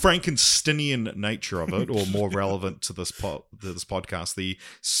Frankensteinian nature of it, or more relevant to this podcast, the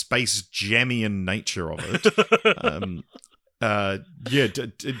space jammian nature of it,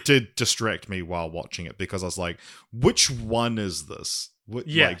 it did distract me while watching it, because I was like, which one is this?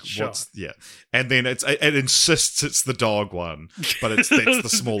 And then it insists it's the dog one, but that's the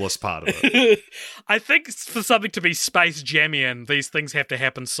smallest part of it. I think for something to be space jammian, these things have to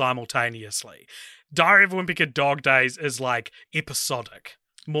happen simultaneously. Diary of a Wimpy Kid, Dog Days is like episodic.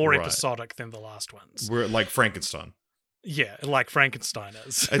 more Right. episodic than the last ones. We're like Frankenstein. Yeah, like Frankenstein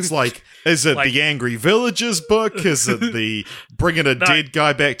is. It's like, is it Like- the Angry Villagers book? Is it the bringing a dead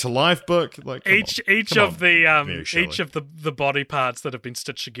guy back to life book? Like come each on. each Come of on, the Mary Shelley. each of the body parts that have been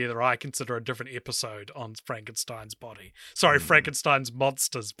stitched together, I consider a different episode on Frankenstein's body. Sorry, Frankenstein's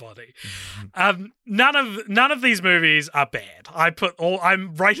monster's body. None of these movies are bad. I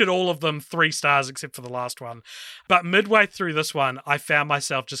rated all of them 3 stars except for the last one. But midway through this one, I found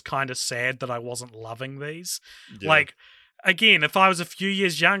myself just kind of sad that I wasn't loving these. Yeah. Like, again, if I was a few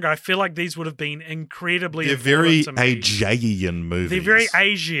years younger, I feel like these would have been incredibly They're very important to me. Aegean movies. They're very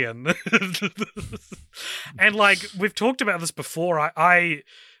Asian. And like we've talked about this before, and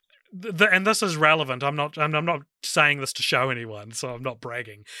this is relevant. I'm not saying this to show anyone, so I'm not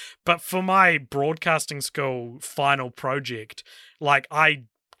bragging. But for my broadcasting school final project, like I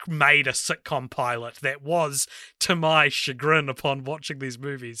made a sitcom pilot that was, to my chagrin upon watching these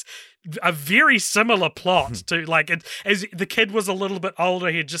movies, a very similar plot to like it, as the kid was a little bit older.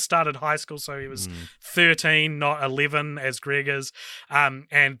 He had just started high school, so he was 13, not 11 as Greg is.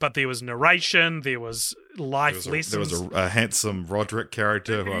 But there was narration, there was life lessons. There was a handsome Roderick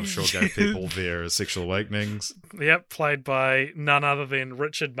character who I'm sure gave people their sexual awakenings. Yep, played by none other than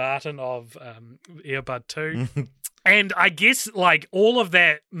Richard Martin of Earbud 2. And I guess like all of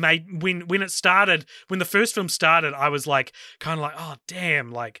that made when the first film started, I was like kind of like, oh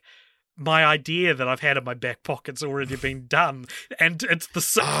damn, like my idea that I've had in my back pocket's already been done, and it's the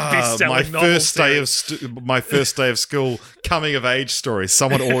best-selling novel my first day of school coming of age story.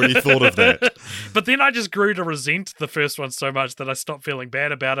 Someone already thought of that. But then I just grew to resent the first one so much that I stopped feeling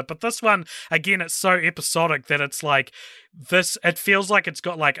bad about it. But this one, again, it's so episodic that it's like this. It feels like it's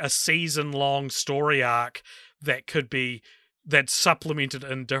got like a season-long story arc that's supplemented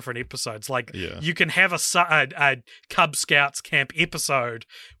in different episodes. Like you can have a Cub Scouts camp episode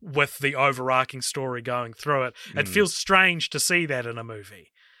with the overarching story going through it. It feels strange to see that in a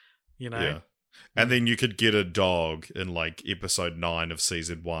movie, you know? Yeah. And then you could get a dog in like episode 9 of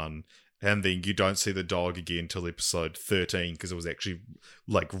season 1, and then you don't see the dog again till episode 13 because it was actually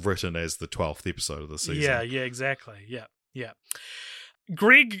like written as the 12th episode of the season. Yeah, exactly. Yeah.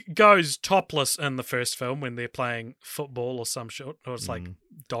 Greg goes topless in the first film when they're playing football or some shit, or it's like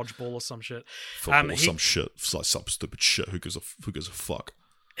dodgeball or some shit. Football, some shit. It's like some stupid shit. Who gives a fuck?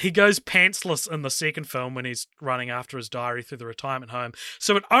 He goes pantsless in the second film when he's running after his diary through the retirement home.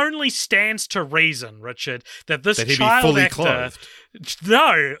 So it only stands to reason, Richard, that this child fully actor... clothed.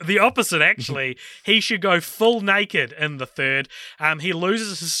 No, the opposite, actually. He should go full naked in the third. He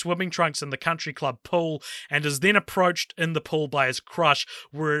loses his swimming trunks in the country club pool and is then approached in the pool by his crush,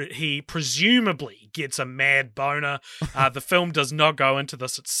 where he presumably gets a mad boner. The film does not go into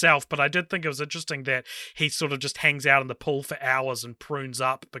this itself, but I did think it was interesting that he sort of just hangs out in the pool for hours and prunes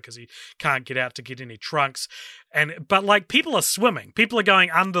up because he can't get out to get any trunks. But like people are swimming, people are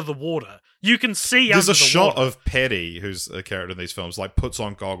going under the water. You can see There's under a the shot water. of Paddy, who's a character in these films, like puts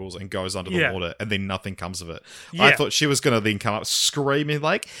on goggles and goes under the water, and then nothing comes of it. Yeah. I thought she was going to then come up screaming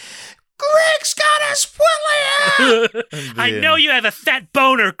like, "Greg's got his willy out!" I know you have a fat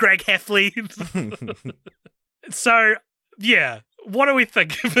boner, Greg Heffley. So, yeah. What do we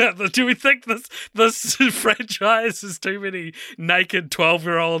think about this? Do we think this franchise is too many naked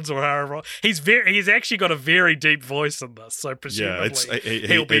 12-year-olds or however? He's actually got a very deep voice in this, so presumably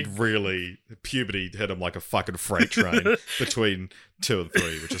puberty hit him like a fucking freight train between 2 and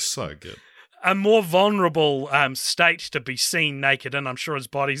 3, which is so good. A more vulnerable state to be seen naked in. I'm sure his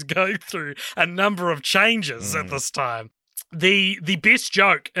body's going through a number of changes at this time. The best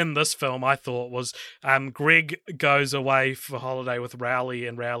joke in this film, I thought, was Greg goes away for holiday with Rowley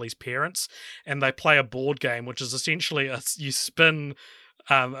and Rowley's parents, and they play a board game, which is essentially you spin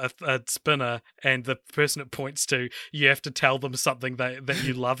a spinner, and the person it points to, you have to tell them something that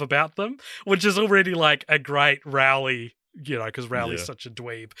you love about them, which is already like a great Rowley. You know, because Rowley's such a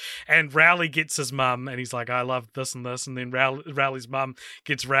dweeb. And Rowley gets his mum, and he's like, I love this and this. And then Rowley's mum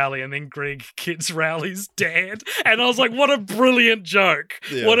gets Rowley, and then Greg gets Rowley's dad. And I was like, what a brilliant joke.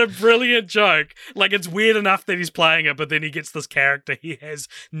 Yeah. What a brilliant joke. Like, it's weird enough that he's playing it, but then he gets this character he has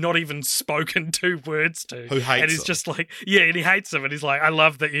not even spoken 2 words to. Who hates And he's him. just like, yeah, and he hates him. And he's like, I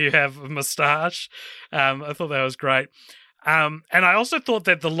love that you have a moustache. I thought that was great. And I also thought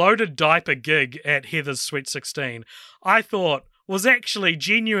that the loaded diaper gig at Heather's Sweet 16, I thought was actually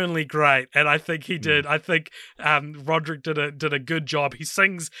genuinely great, and I think he did. I think Roderick did a good job. He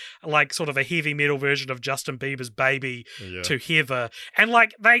sings like sort of a heavy metal version of Justin Bieber's "Baby" to Heather, and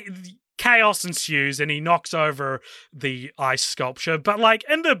like chaos ensues and he knocks over the ice sculpture. But like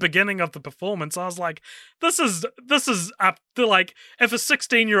in the beginning of the performance, I was like, this is up to like, if a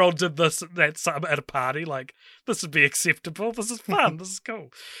 16-year-old did this at a party, like this would be acceptable. This is fun. This is cool.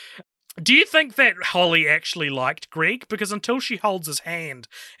 Do you think that Holly actually liked Greg? Because until she holds his hand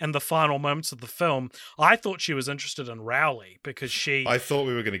in the final moments of the film, I thought she was interested in Rowley because I thought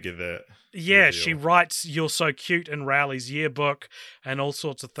we were going to get that. Yeah, reveal. she writes "You're so cute" in Rowley's yearbook and all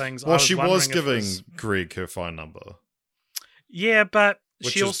sorts of things. Well, she was giving Greg her phone number. Yeah, but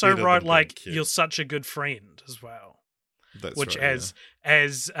Which she is also better wrote than like being cute. "You're such a good friend" as well. That's Which, right,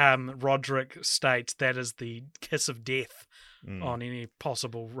 as Roderick states, that is the kiss of death yeah. on any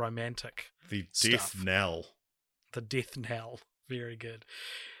possible romantic. The stuff. death knell. The death knell. Very good.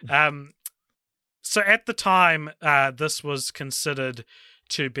 So at the time, this was considered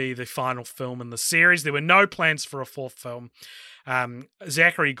to be the final film in the series. There were no plans for a fourth film.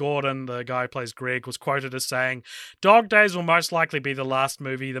 Zachary Gordon, the guy who plays Greg, was quoted as saying, "Dog Days will most likely be the last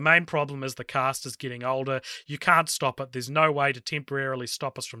movie. The main problem is the cast is getting older. You can't stop it. There's no way to temporarily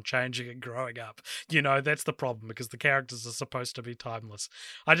stop us from changing and growing up." You know, that's the problem because the characters are supposed to be timeless.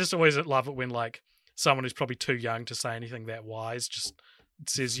 I just always love it when like someone who's probably too young to say anything that wise just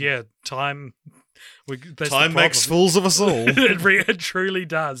says, yeah, time Makes fools of us all. It truly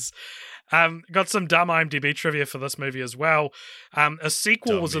does. Got some dumb IMDb trivia for this movie as well. A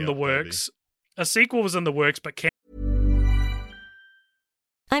sequel Dumb was in me the up, works. A sequel was in the works, but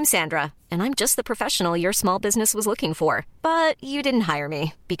I'm Sandra, and I'm just the professional your small business was looking for. But you didn't hire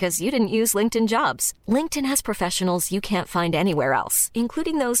me because you didn't use LinkedIn Jobs. LinkedIn has professionals you can't find anywhere else,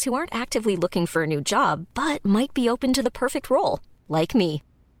 including those who aren't actively looking for a new job, but might be open to the perfect role, like me.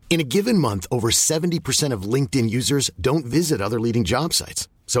 In a given month, over 70% of LinkedIn users don't visit other leading job sites.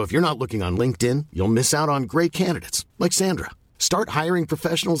 So if you're not looking on LinkedIn, you'll miss out on great candidates like Sandra. Start hiring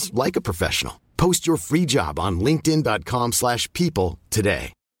professionals like a professional. Post your free job on linkedin.com/people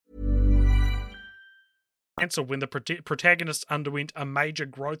today. cancelled when the protagonist underwent a major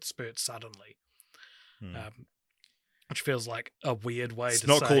growth spurt suddenly. Which feels like a weird way It's to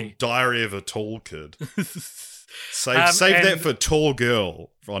not say. called Diary of a Tall Kid. Save that for Tall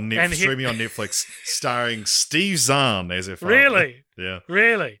Girl on streaming on Netflix, starring Steve Zahn as her father. Really? Yeah.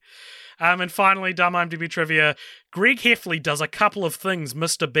 Really? And finally, dumb IMDb trivia, Greg Heffley does a couple of things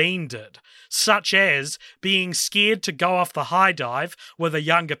Mr. Bean did, such as being scared to go off the high dive with a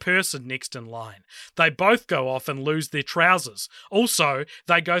younger person next in line. They both go off and lose their trousers. Also,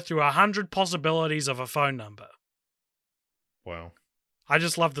 they go through 100 possibilities of a phone number. Wow. I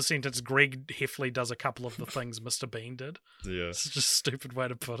just love the sentence, Greg Heffley does a couple of the things Mr. Bean did. Yeah. It's just a stupid way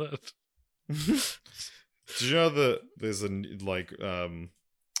to put it. Did you know that there's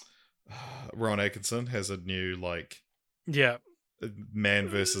Rowan Atkinson has a new Yeah. Man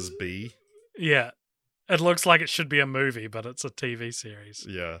versus Bee? Yeah. It looks like it should be a movie, but it's a TV series.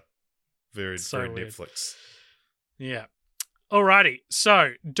 Yeah. Very, So very weird. Netflix. Yeah. Alrighty.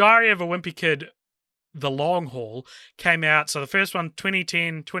 So, Diary of a Wimpy Kid, The Long Haul, came out. So the first one,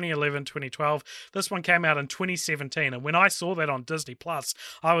 2010, 2011, 2012. This one came out in 2017. And when I saw that on Disney Plus,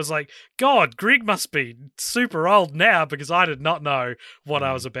 I was like, God, Greg must be super old now because I did not know what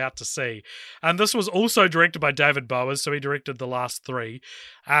I was about to see. And this was also directed by David Bowers. So he directed the last three.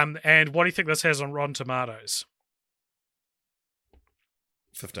 And what do you think this has on Rotten Tomatoes?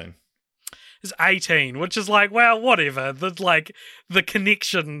 15. It's 18, which is like, well, whatever. The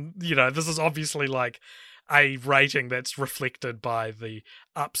connection, this is obviously like a rating that's reflected by the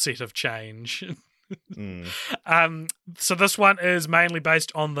upset of change. So this one is mainly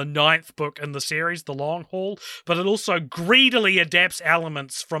based on the 9th book in the series, The Long Haul, but it also greedily adapts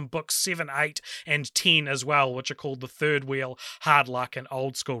elements from books 7, 8, and 10 as well, which are called The Third Wheel, Hard Luck, and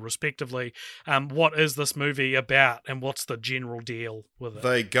Old School, respectively. What is this movie about, and what's the general deal with it?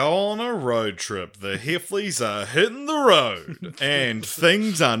 They go on a road trip. The Heffleys are hitting the road, and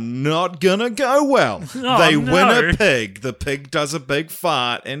things are not gonna go well. They win a pig. The pig does a big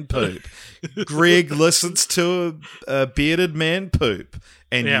fart and poop. Greg listens to a bearded man poop,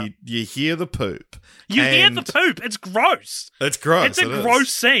 and you hear the poop. You hear the poop. It's gross. It's gross. It's a gross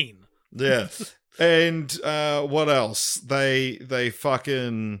scene. Yeah. And what else? They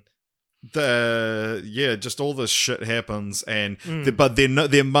fucking just all this shit happens, and but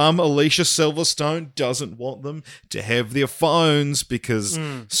their mum Alicia Silverstone doesn't want them to have their phones because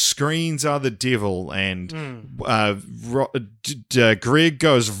screens are the devil, and Greg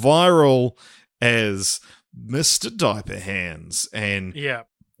goes viral as Mr. Diaper Hands, and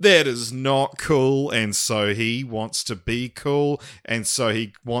that is not cool, and so he wants to be cool, and so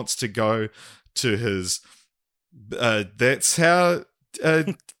he wants to go to his that's how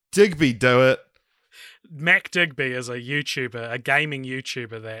Digby, do it. Mac Digby is a YouTuber, a gaming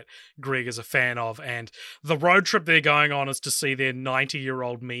YouTuber that Greg is a fan of, and the road trip they're going on is to see their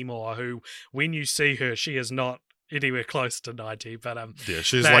 90-year-old Meemaw, who, when you see her, she is not anywhere close to 90, but yeah,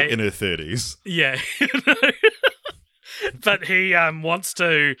 she's like in her 30s. Yeah. But he wants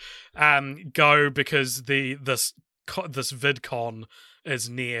to go because this VidCon is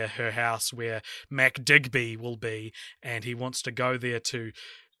near her house where Mac Digby will be, and he wants to go there to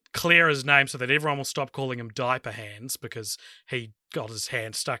clear his name so that everyone will stop calling him Diaper Hands, because he got his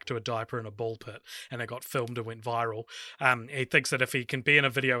hand stuck to a diaper in a ball pit and it got filmed and went viral. He thinks that if he can be in a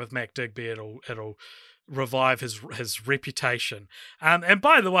video with Mac Digby, it'll revive his reputation. And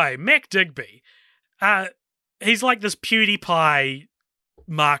by the way, Mac Digby, he's like this PewDiePie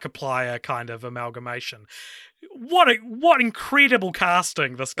Markiplier kind of amalgamation. What incredible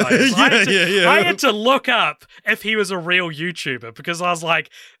casting this guy is. I had to look up if he was a real YouTuber, because I was like,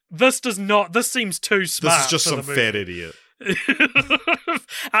 this seems too smart. This is just some fat idiot.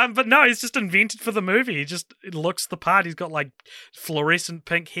 But no, he's just invented for the movie. He just looks the part. He's got like fluorescent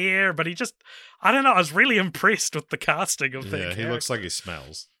pink hair, but I don't know, I was really impressed with the casting of that character. He looks like he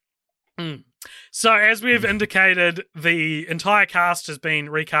smells. So, as we've indicated, the entire cast has been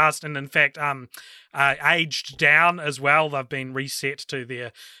recast and, in fact, aged down as well. They've been reset to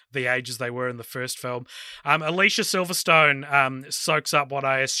the ages they were in the first film. Alicia Silverstone soaks up what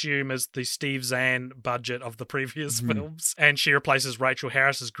I assume is the Steve Zahn budget of the previous films, and she replaces Rachel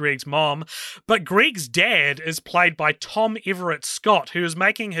Harris as Greg's mom. But Greg's dad is played by Tom Everett Scott, who is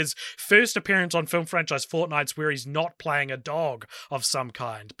making his first appearance on Film Franchise Fortnights where he's not playing a dog of some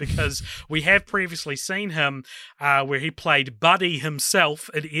kind, because we have previously seen him where he played Buddy himself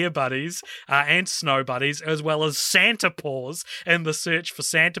in Air Buddies and Snow Buddies, as well as Santa Paws in The Search for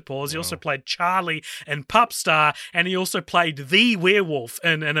Santa Paws. He also played Charlie in Pup Star, and he also played the werewolf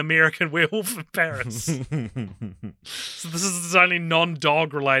in An American Werewolf in Paris. So this is his only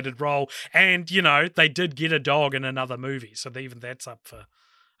non-dog related role, and they did get a dog in another movie, so even that's up for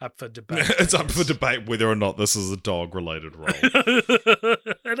debate. It's up for debate whether or not this is a dog-related role.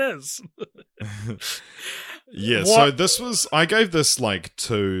 It is. Yeah, so I gave this like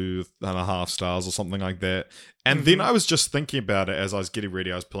 2.5 stars or something like that. And then I was just thinking about it as I was getting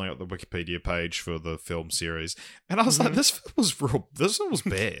ready. I was pulling up the Wikipedia page for the film series. And I was like, this film was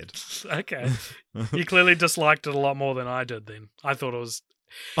bad. Okay. You clearly disliked it a lot more than I did then. I thought it was...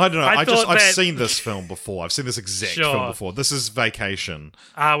 I don't know. I've seen this film before. I've seen this exact film before. This is Vacation.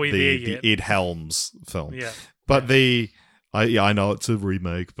 Are we there yet? The Ed Helms film. Yeah. But I know it's a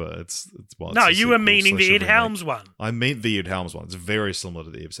remake, but it's no, you were meaning the Ed Helms one. I meant the Ed Helms one. It's very similar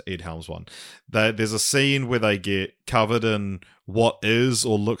to the Ed Helms one. There's a scene where they get covered in what is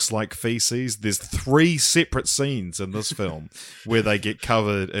or looks like feces. There's 3 separate scenes in this film where they get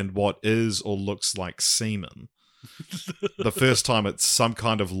covered in what is or looks like semen. The first time it's some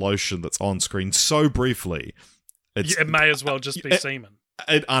kind of lotion that's on screen so briefly. It may as well just be semen.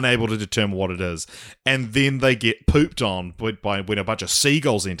 Unable to determine what it is. And then they get pooped on when a bunch of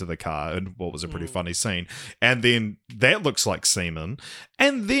seagulls enter the car, and what was a pretty funny scene. And then that looks like semen.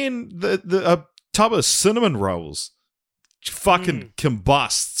 And then a tub of cinnamon rolls fucking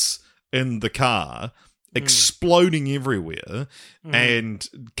combusts in the car, exploding everywhere, and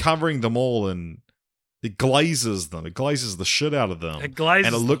covering them all in... It glazes them. It glazes the shit out of them. And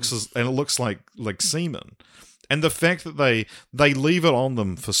it looks like semen. And the fact that they leave it on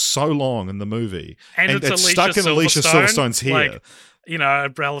them for so long in the movie, and it's stuck in Alicia Silverstone's hair,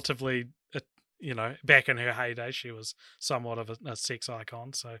 relatively, back in her heyday, she was somewhat of a sex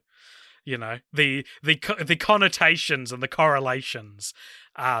icon. So, the connotations and the correlations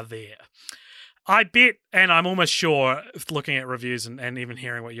are there. I bet, and I'm almost sure, looking at reviews and even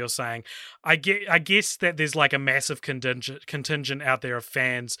hearing what you're saying, I guess that there's like a massive contingent out there of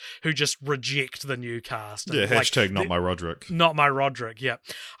fans who just reject the new cast. Yeah, hashtag not my Roderick. Not my Roderick, yeah.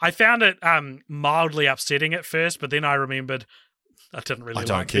 I found it mildly upsetting at first, but then I remembered I didn't really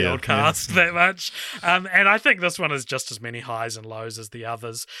like the old cast that much. And I think this one has just as many highs and lows as the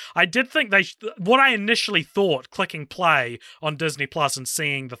others. I did think what I initially thought, clicking play on Disney Plus and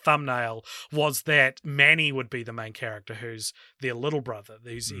seeing the thumbnail, was that Manny would be the main character, who's their little brother.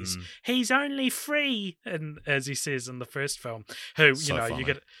 He's only 3, and as he says in the first film, who,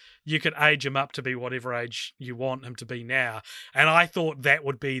 you could age him up to be whatever age you want him to be now. And I thought that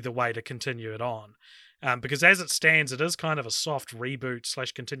would be the way to continue it on. Because as it stands, it is kind of a soft reboot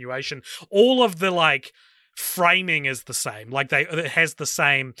 / continuation. All of the framing is the same. It has the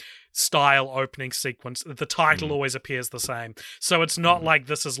same style opening sequence. The title always appears the same. So it's not like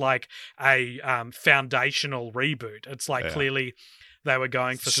this is like a foundational reboot. It's clearly they were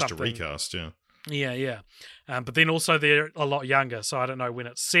going for It's just something. a recast, yeah. Yeah. But then also they're a lot younger, so I don't know when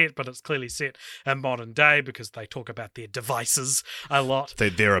it's set, but it's clearly set in modern day because they talk about their devices a lot.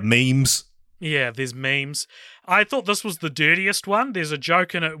 There are memes. Yeah, there's memes. I thought this was the dirtiest one. There's a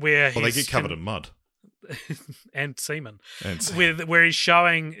joke in it where Well, they get covered in mud. and semen, And where he's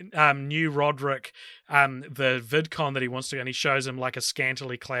showing new Roderick the VidCon that he wants to, and he shows him like a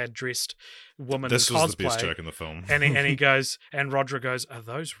scantily clad dressed woman. this in was cosplay, the best joke in the film. and he goes, and Roderick goes, "Are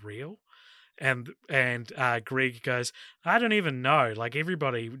those real?" And Greg goes, "I don't even know. Like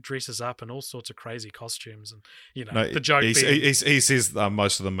everybody dresses up in all sorts of crazy costumes, and the joke he being says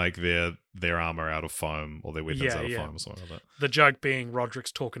most of them make their armor out of foam or their weapons out of foam or something like that. the joke being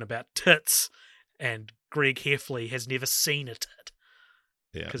Roderick's talking about tits, and Greg Heffley has never seen a tit.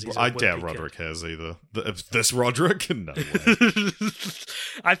 Yeah, 'Cause he's well, a I doubt wimpy Roderick has either. This Roderick? No way.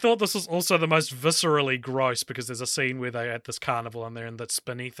 I thought this was also the most viscerally gross because there's a scene where they're at this carnival and they're in that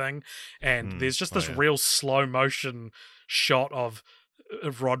spinny thing, and there's just this real slow motion shot of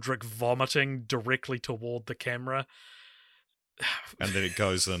Roderick vomiting directly toward the camera. And then it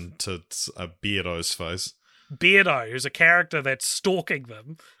goes into a Beardo's face. Beardo, who's a character that's stalking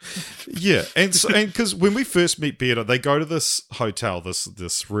them. Yeah, and because when we first meet Beardo, they go to this hotel,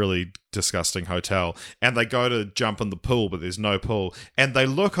 this really disgusting hotel, and they go to jump in the pool, but there's no pool, and they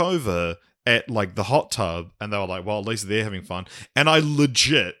look over at like the hot tub, and they were like, "Well, at least they're having fun." And I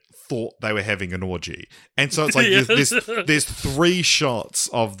legit thought they were having an orgy, and so it's like there's 3 shots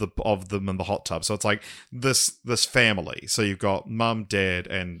of them in the hot tub, so it's like this family. So you've got mum, dad,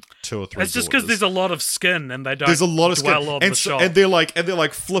 and 2 or 3. It's just because there's a lot of skin and they don't. There's a lot of skin, dwell on the shot. and they're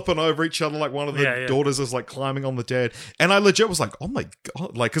like flipping over each other. Like one of the daughters is like climbing on the dad, and I legit was like, "Oh my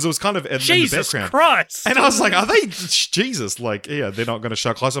god!" Like because it was kind of in the Jesus background. Christ! And I was like, "Are they Jesus?" Like, yeah, they're not going to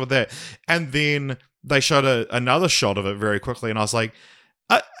show close up with that. And then they showed another shot of it very quickly, and I was like,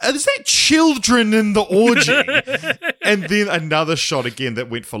 is that children in the orgy? And then another shot again that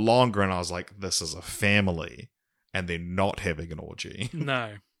went for longer, and I was like, this is a family, and they're not having an orgy.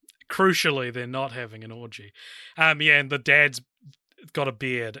 No. Crucially, they're not having an orgy. And the dad's got a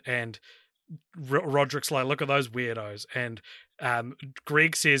beard, and Roderick's like, look at those weirdos. And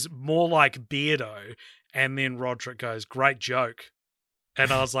Greg says, more like Beardo, and then Roderick goes, great joke. And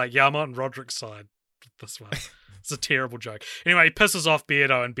I was like, yeah, I'm on Roderick's side with this one. It's a terrible joke. Anyway, he pisses off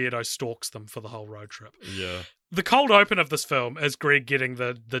Beardo, and Beardo stalks them for the whole road trip. Yeah. The cold open of this film is Greg getting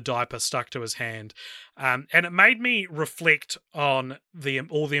the diaper stuck to his hand. And it made me reflect on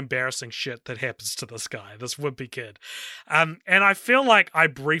all the embarrassing shit that happens to this guy, this wimpy kid. And I feel like I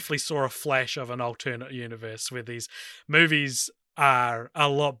briefly saw a flash of an alternate universe where these movies are a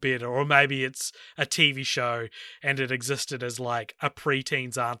lot better, or maybe it's a TV show and it existed as like a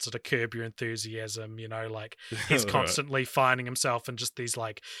preteen's answer to Curb Your Enthusiasm, like he's constantly finding himself in just these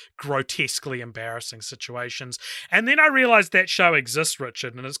like grotesquely embarrassing situations. And then I realized that show exists,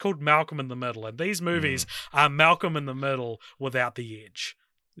 Richard, and it's called Malcolm in the Middle, and these movies are Malcolm in the Middle without the edge.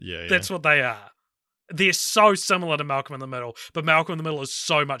 Yeah. That's what they are. They're so similar to Malcolm in the Middle, but Malcolm in the Middle is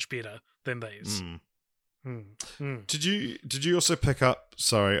so much better than these. Did you also pick up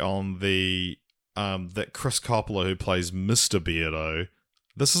on the that Chris Coppola, who plays Mr. Beardo?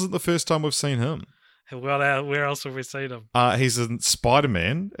 This isn't the first time we've seen him. Well, where else have we seen him? He's in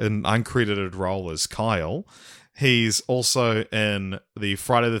Spider-Man, an uncredited role as Kyle. He's also in the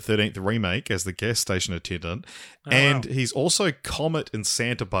Friday the 13th remake as the gas station attendant. And he's also Comet in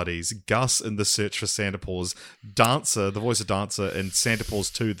Santa Buddies, Gus in The Search for Santa Paws, Dancer, the voice of Dancer in Santa Paws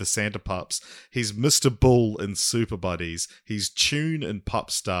 2, The Santa Pups. He's Mr. Bull in Super Buddies. He's Tune in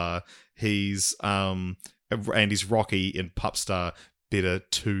Pupstar. He's and he's Rocky in Pupstar Better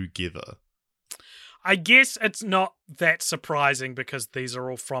Together. I guess it's not that surprising because these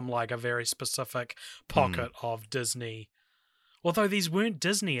are all from like a very specific pocket of Disney. Although these weren't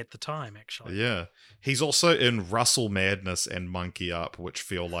Disney at the time, actually. Yeah. He's also in Russell Madness and Monkey Up, which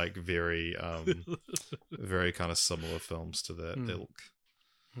feel like very very kind of similar films to that ilk.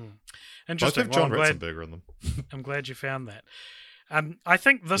 Interesting. Both have John Ratzenberger in them. I'm glad you found that. I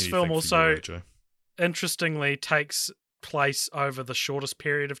think this film also, interestingly, takes place over the shortest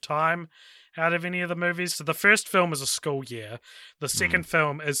period of time out of any of the movies. So the first film is a school year. The second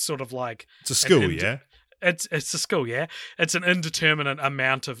film is sort of like... It's a school year. It's a school year. It's an indeterminate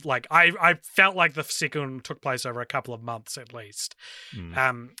amount of... like I felt like the second one took place over a couple of months at least.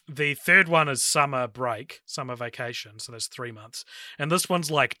 The third one is summer break, summer vacation. So there's 3 months. And this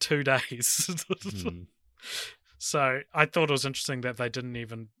one's like 2 days. So I thought it was interesting that they didn't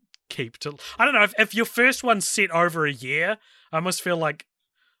even keep to... I don't know, if your first one's set over a year, I almost feel like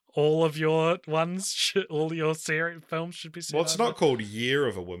all of your ones, all your series films should be set Well, it's over? not called Year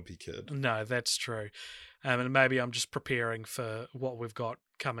of a Wimpy Kid. No, that's true. And maybe I'm just preparing for what we've got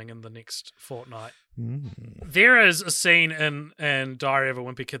coming in the next fortnight. There is a scene in Diary of a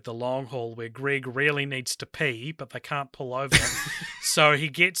Wimpy Kid, The Long Haul, where Greg really needs to pee, but they can't pull over him. So he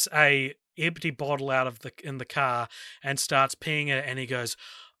gets a empty bottle out of in the car and starts peeing it, and he goes,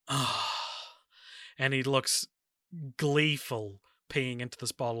 "Oh," and he looks gleeful peeing into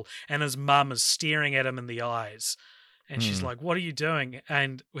this bottle, and his mum is staring at him in the eyes. And she's like, "What are you doing?"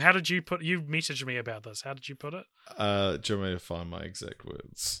 And how did you you messaged me about this. How did you put it? Do you want me to find my exact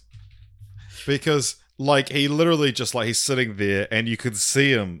words? Because, like, he literally just, like, he's sitting there and you could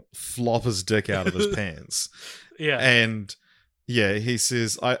see him flop his dick out of his pants. Yeah. And, yeah, he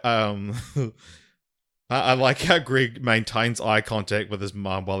says, I like how Greg maintains eye contact with his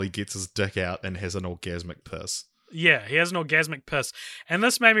mum while he gets his dick out and has an orgasmic piss. Yeah, he has an orgasmic piss. And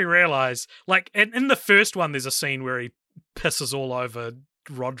this made me realize, like, in the first one, there's a scene where he pisses all over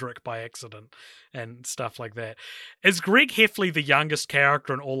Roderick by accident and stuff like that. Is Greg Heffley the youngest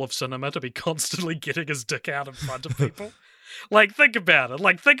character in all of cinema to be constantly getting his dick out in front of people? Like, think about it.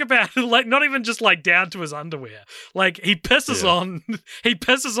 Like, not even just, like, down to his underwear. Like, he pisses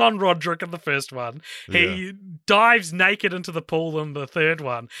on Roderick in the first one. He dives naked into the pool in the third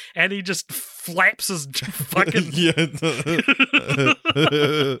one. And he just flaps his fucking...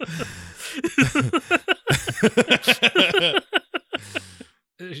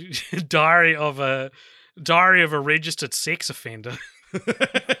 Diary of a registered sex offender.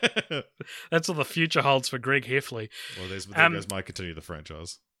 That's what the future holds for Greg Heffley. Well, there goes my continue the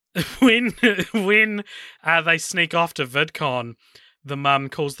franchise. When they sneak off to VidCon, the mum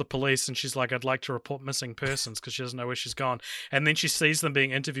calls the police and she's like, "I'd like to report missing persons," because she doesn't know where she's gone. And then she sees them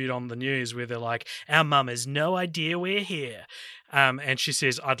being interviewed on the news where they're like, "Our mum has no idea we're here." And she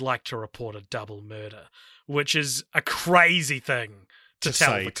says, "I'd like to report a double murder," which is a crazy thing to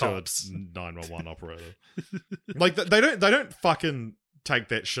tell say the cops. to a 911 operator. Like, they don't fucking take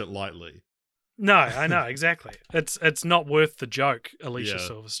that shit lightly. No, I know, exactly. It's not worth the joke, Alicia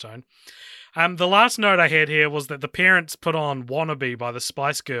Silverstone. The last note I had here was that the parents put on "Wannabe" by the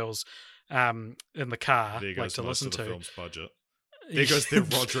Spice Girls in the car, There goes to most listen of the to. film's budget. There goes their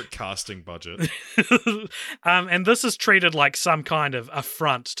Roderick casting budget. And this is treated like some kind of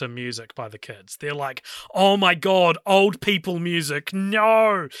affront to music by the kids. They're like, "Oh my god, old people music,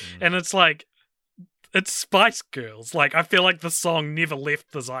 no!" And it's like, it's Spice Girls. Like, I feel like the song never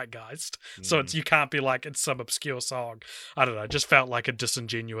left the zeitgeist. So you can't be like, it's some obscure song. I don't know, it just felt like a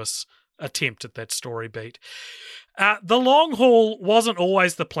disingenuous attempt at that story beat. The Long Haul wasn't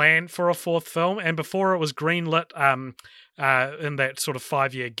always the plan for a fourth film, and before it was greenlit in that sort of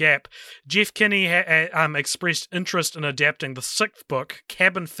 5-year gap, Jeff Kinney expressed interest in adapting the sixth book,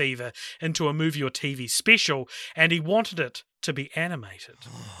 Cabin Fever, into a movie or TV special, and he wanted it to be animated.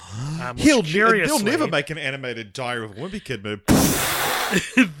 He'll never make an animated Diary of a Wimpy Kid movie.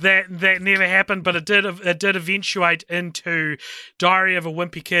 that never happened, but it did eventuate into Diary of a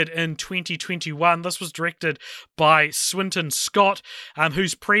Wimpy Kid in 2021. This was directed by Swinton Scott,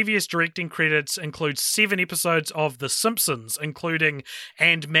 whose previous directing credits include 7 episodes of The Simpsons, including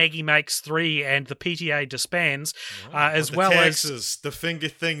And Maggie Makes 3 and The PTA Disbands, as well as the finger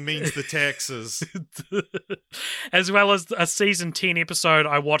thing means the taxes. as well as a season 10 episode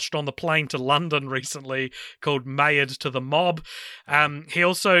I watched on the plane to London recently called Mayored to the Mob. He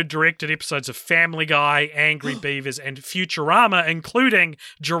also directed episodes of Family Guy, Angry Beavers, and Futurama, including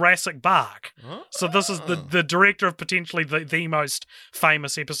Jurassic Park. So this is the director of potentially the most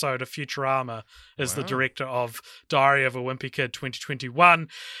famous episode of Futurama is the director of Diary of a Wimpy Kid 2021.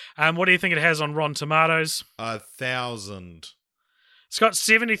 What do you think it has on Rotten Tomatoes? 1,000. It's got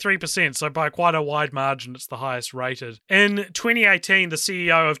 73%, so by quite a wide margin, it's the highest rated. In 2018, the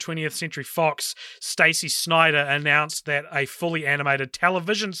CEO of 20th Century Fox, Stacey Snider, announced that a fully animated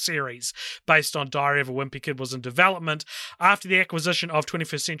television series based on Diary of a Wimpy Kid was in development. After the acquisition of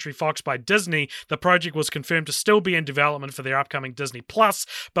 21st Century Fox by Disney, the project was confirmed to still be in development for their upcoming Disney Plus,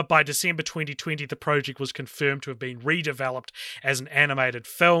 but by December 2020, the project was confirmed to have been redeveloped as an animated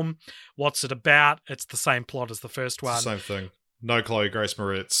film. What's it about? It's the same plot as the first one. Same thing. No Chloe Grace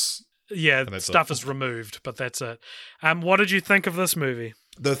Moretz. Yeah, stuff is removed, but that's it. What did you think of this movie?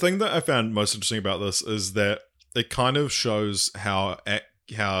 The thing that I found most interesting about this is that it kind of shows how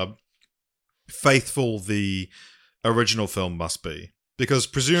faithful the original film must be. Because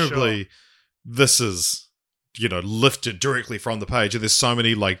presumably this is, lifted directly from the page. And there's so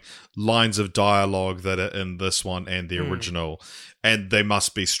many lines of dialogue that are in this one and the original, and they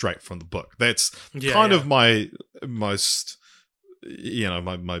must be straight from the book. That's kind of my most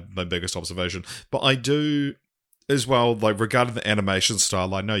my biggest observation. But I do as well, like, regarding the animation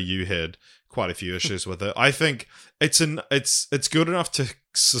style, I know you had quite a few issues with it. I think it's good enough to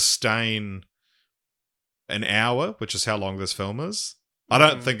sustain an hour, which is how long this film is. I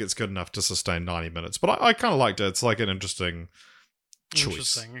don't think it's good enough to sustain 90 minutes, but I kind of liked it. It's like an interesting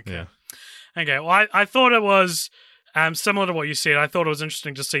choice. Okay. Yeah. Okay, well, I thought it was similar to what you said. I thought it was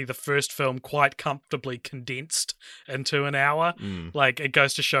interesting to see the first film quite comfortably condensed into an hour. Like, it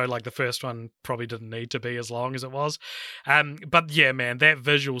goes to show, like, the first one probably didn't need to be as long as it was. But yeah, man, that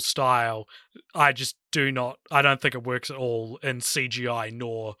visual style, I don't think it works at all in CGI,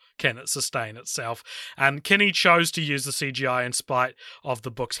 nor can it sustain itself. Kinney chose to use the CGI in spite of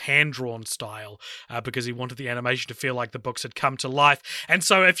the book's hand-drawn style, because he wanted the animation to feel like the books had come to life. And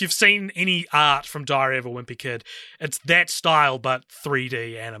so if you've seen any art from Diary of a Wimpy Kid, it's that style, but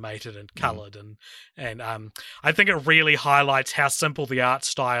 3D animated and coloured. And I think it really highlights how simple the art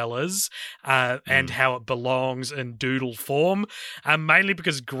style is, and how it belongs in doodle form, mainly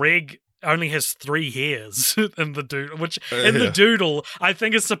because Greg only has 3 hairs in the doodle, which the doodle I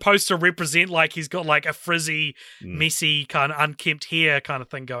think is supposed to represent, like, he's got like a frizzy, messy kind of unkempt hair kind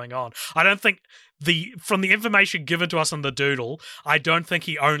of thing going on. I don't think from the information given to us in the doodle, I don't think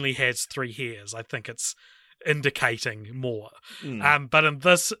he only has 3 hairs. I think it's indicating more. But in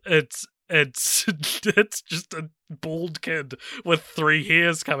this, it's just a bald kid with 3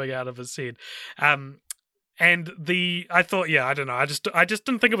 hairs coming out of his head. And I thought, I don't know, I just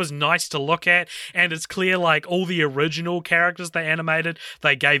didn't think it was nice to look at. And it's clear, like, all the original characters they animated,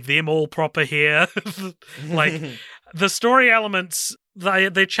 they gave them all proper hair. Like, the story elements,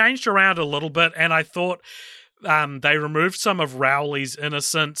 they changed around a little bit, and I thought they removed some of Rowley's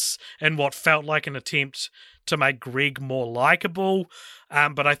innocence in what felt like an attempt to make Greg more likable.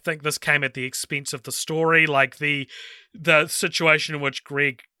 But I think this came at the expense of the story. Like, the situation in which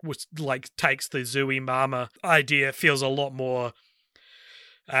Greg was, like, takes the Zooey Mama idea feels a lot more,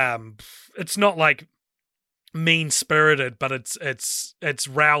 it's not like mean-spirited, but it's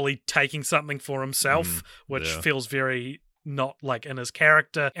Rowley taking something for himself, which feels very not, like, in his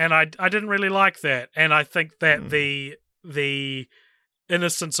character. And I didn't really like that. And I think that the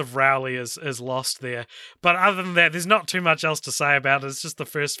innocence of Rowley is lost there. But other than that, there's not too much else to say about it. It's just the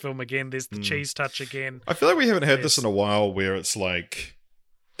first film again. There's the cheese touch again. I feel like we haven't had this in a while, where it's like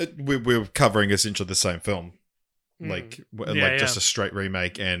we're covering essentially the same film, just a straight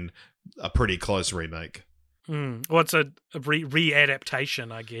remake and a pretty close remake. Well, it's a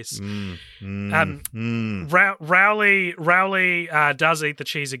re-adaptation, I guess. Rowley does eat the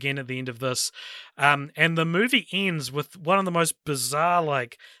cheese again at the end of this, and the movie ends with one of the most bizarre,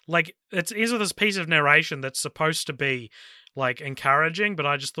 like it ends with this piece of narration that's supposed to be, like, encouraging, but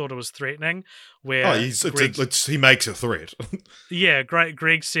I just thought it was threatening. Where he makes a threat. Yeah,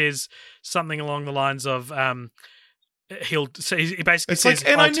 Greg says something along the lines of, he basically says,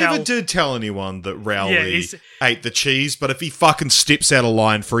 I never did tell anyone that Rowley ate the cheese, but if he fucking steps out of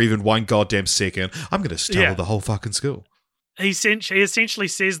line for even one goddamn second, I'm going to tell the whole fucking school. He essentially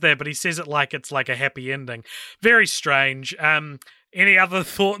says that, but he says it like it's like a happy ending. Very strange. Any other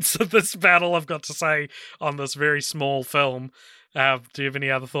thoughts of this battle I've got to say on this very small film? Do you have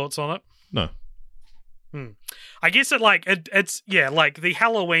any other thoughts on it? No. I guess it's like the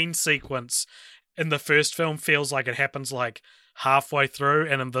Halloween sequence in the first film feels like it happens like halfway through,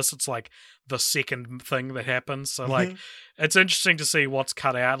 and in this it's like the second thing that happens. So like it's interesting to see what's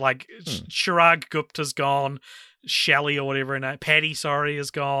cut out. Like Chirag Gupta's gone, Shelley or whatever her name, Patty,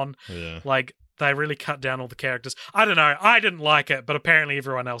 is gone. Yeah. Like they really cut down all the characters. I don't know. I didn't like it, but apparently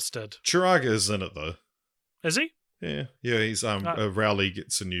everyone else did. Chirag is in it though. Is he? Yeah. Yeah, he's Rowley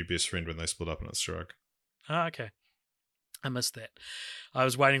gets a new best friend when they split up, and it's Chirag. Oh, okay. I missed that. I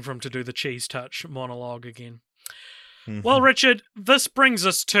was waiting for him to do the cheese touch monologue again. Well, Richard, this brings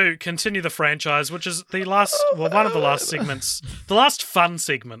us to continue the franchise, which is the last, one of the last segments, the last fun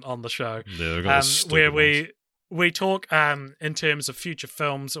segment on the show, where we talk in terms of future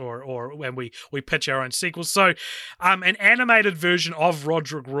films or when we pitch our own sequels. So an animated version of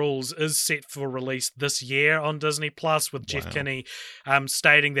Roderick Rules is set for release this year on Disney Plus, with Jeff Kinney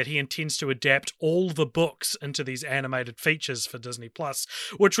stating that he intends to adapt all the books into these animated features for Disney Plus,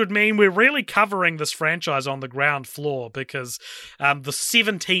 which would mean we're really covering this franchise on the ground floor, because the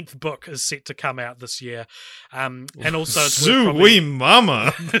 17th book is set to come out this year. And also it's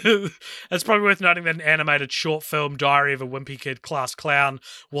Mama! it's probably worth noting that an animated short short film Diary of a Wimpy Kid Class Clown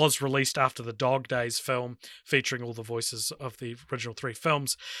was released after the Dog Days film, featuring all the voices of the original 3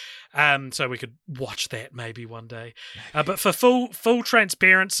 films. So we could watch that maybe one day. But for full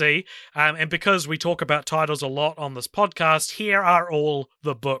transparency, and because we talk about titles a lot on this podcast, here are all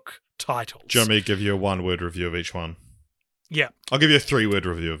the book titles. Do you want me to give you a 1-word review of each one? Yeah. I'll give you a 3-word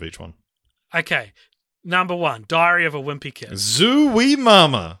review of each one. Okay. Number 1, Diary of a Wimpy Kid. Zooey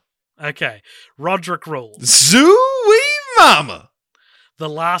Mama. Okay. Roderick Rules. Zooey Mama. The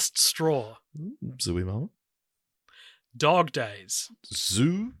Last Straw. Zooey Mama. Dog Days.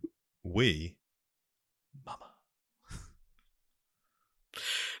 Zooey Mama.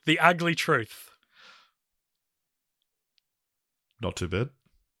 The Ugly Truth. Not too bad.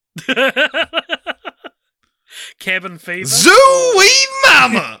 Cabin Fever. Zooey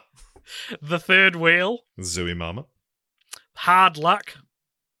Mama. The Third Wheel. Zooey Mama. Hard Luck.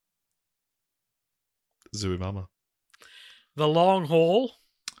 Zooey Mama. The Long Haul.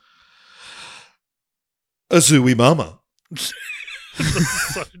 A Zooey Mama.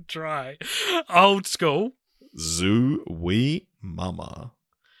 So dry. Old School. Zooey Mama.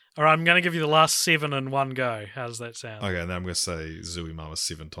 All right, I'm going to give you the last 7 in one go. How does that sound? Okay, now I'm going to say Zooey Mama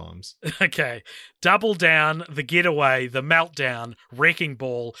 7 times. Okay. Double Down, The Getaway, The Meltdown, Wrecking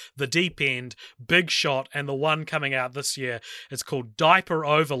Ball, The Deep End, Big Shot, and the one coming out this year. It's called Diaper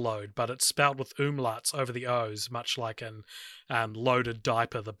Overload, but it's spelled with umlauts over the O's, much like in Loaded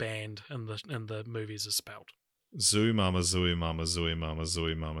Diaper, the band in the movies is spelled. Zooey Mama, Zooey Mama, Zooey Mama,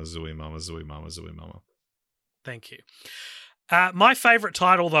 Zooey Mama, Zooey Mama, Zooey Mama, Zooey Mama. Thank you. My favourite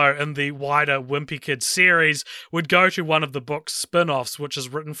title, though, in the wider Wimpy Kid series would go to one of the book's spin-offs, which is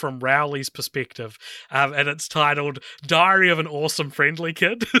written from Rowley's perspective, and it's titled Diary of an Awesome Friendly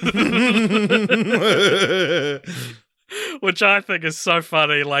Kid. Which I think is so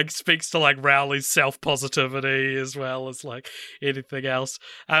funny, like, speaks to, like, Rowley's self-positivity as well as, like, anything else.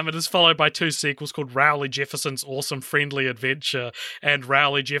 It is followed by 2 sequels called Rowley Jefferson's Awesome Friendly Adventure and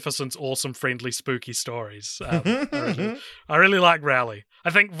Rowley Jefferson's Awesome Friendly Spooky Stories. I really like Rowley.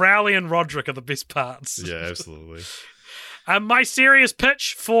 I think Rowley and Roderick are the best parts. Yeah, absolutely. My serious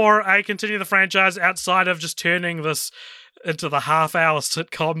pitch for a Continue the Franchise, outside of just turning this into the half-hour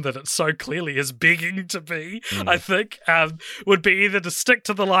sitcom that it so clearly is begging to be, I think, would be either to stick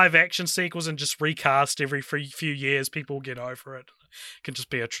to the live-action sequels and just recast every few years. People will get over it. It can just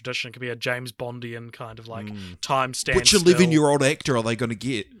be a tradition. It can be a James Bondian kind of, like, time stand. Which 11-year-old actor are they going to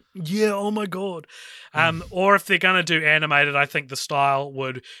get? Yeah, oh my god. Or if they're going to do animated, I think the style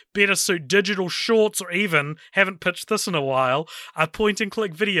would better suit digital shorts, or even, haven't pitched this in a while, a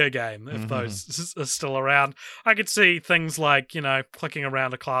point-and-click video game, if those are still around. I could see things like, clicking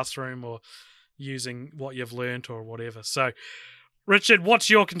around a classroom or using what you've learnt or whatever. So, Richard, what's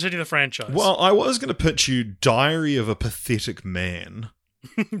your Continue the Franchise? Well, I was going to pitch you Diary of a Pathetic Man.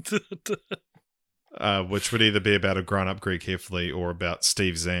 Which would either be about a grown-up Greg Heffley or about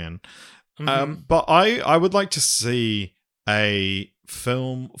Steve Zahn. But I would like to see a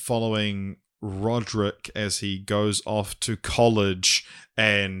film following Roderick as he goes off to college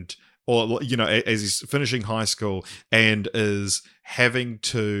as he's finishing high school and is having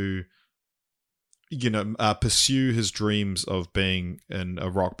to pursue his dreams of being in a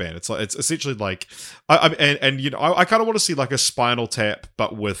rock band. It's essentially like, I kind of want to see like a Spinal Tap,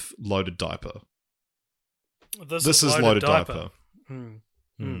 but with Loaded Diaper. This is Loaded Diaper.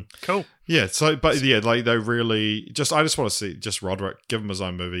 Cool. Yeah. So, but yeah, like they really I just want to see just Roderick, give him his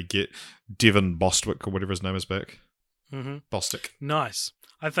own movie, get Devin Bostwick or whatever his name is back. Bostic. Nice.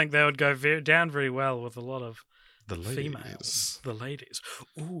 I think that would go down very well with a lot of the ladies. Females. The ladies.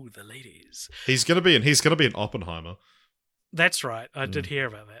 Ooh, the ladies. He's gonna be in Oppenheimer. That's right. I did hear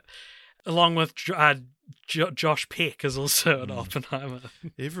about that. Along with Josh Peck is also an Oppenheimer.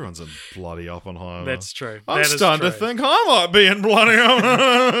 Everyone's in bloody Oppenheimer. That's true. I'm starting to think I might be in bloody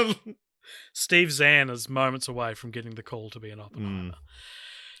Oppenheimer. Steve Zahn is moments away from getting the call to be an Oppenheimer.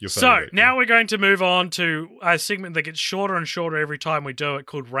 So now we're going to move on to a segment that gets shorter and shorter every time we do it,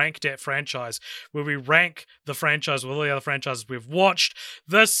 called Rank That Franchise, where we rank the franchise with all the other franchises we've watched.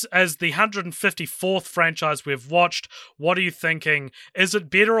 This is the 154th franchise we've watched. What are you thinking? Is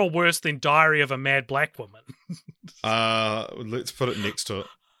it better or worse than Diary of a Mad Black Woman? Let's put it next to it.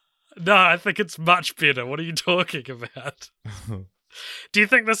 No, I think it's much better. What are you talking about? Do you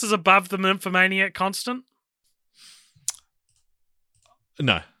think this is above the Nymphomaniac Constant?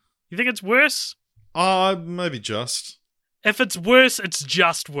 No. You think it's worse? Maybe just. If it's worse, it's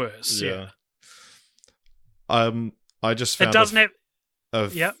just worse. Yeah. I just found it doesn't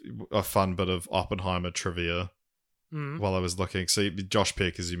a fun bit of Oppenheimer trivia while I was looking. So Josh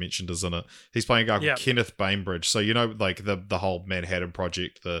Peck, as you mentioned, is in it. He's playing a guy called Yep. Kenneth Bainbridge. So like the whole Manhattan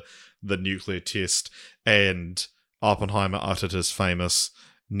Project, the nuclear test, and Oppenheimer uttered his famous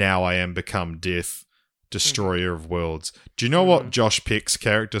 "Now I am become death, destroyer of worlds." Do you know what Josh Peck's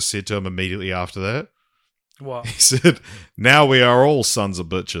character said to him immediately after that? What? He said, "Now we are all sons of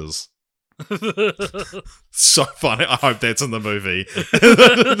bitches." So funny. I hope that's in the movie.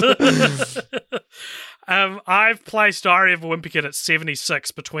 I've placed Diary of a Wimpy Kid at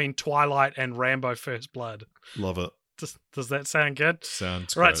 76 between Twilight and Rambo First Blood. Love it. Does that sound good?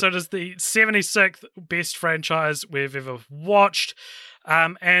 Sounds Right, great. so it is the 76th best franchise we've ever watched.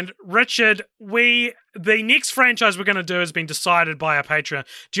 And Richard, the next franchise we're going to do has been decided by our Patreon.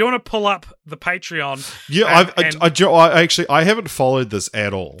 Do you want to pull up the Patreon? Yeah, I haven't followed this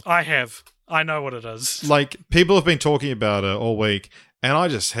at all. I have. I know what it is. Like, people have been talking about it all week, and I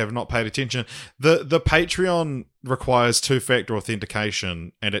just have not paid attention. The Patreon requires 2-factor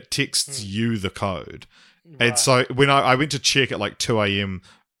authentication, and it texts you the code. And so when I went to check at like 2 a.m.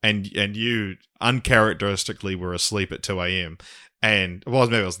 and you uncharacteristically were asleep at 2 a.m. and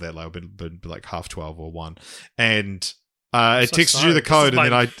maybe it wasn't that low, but like 12:30 or 1, and it texted you the code, and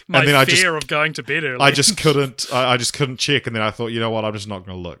then I just fear of going to bed early. I just couldn't check, and then I thought, you know what, I'm just not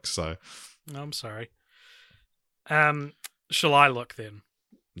going to look. So I'm sorry. Shall I look then?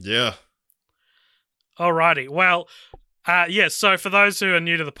 yeah. Alrighty. Well, so for those who are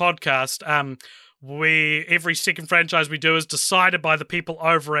new to the podcast, every second franchise we do is decided by the people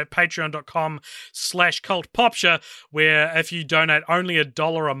over at patreon.com/cultpopture, where if you donate only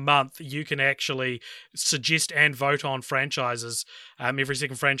 $1 a month, you can actually suggest and vote on franchises, every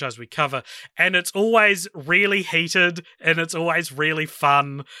second franchise we cover. And it's always really heated, and it's always really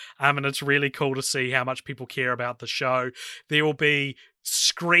fun, and it's really cool to see how much people care about the show. There will be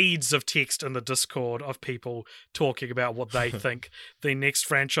screeds of text in the Discord of people talking about what they think the next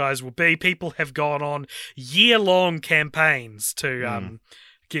franchise will be. People have gone on year-long campaigns to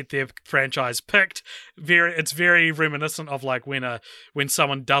get their franchise picked. It's very reminiscent of like when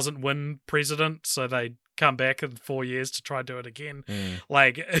someone doesn't win president, so they come back in 4 years to try to do it again.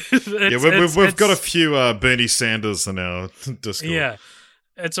 Like, we've got a few Bernie Sanders in our Discord. Yeah.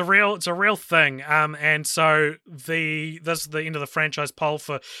 It's a real thing, and so this is the end of the franchise poll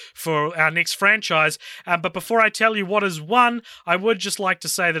for our next franchise. But before I tell you what is won, I would just like to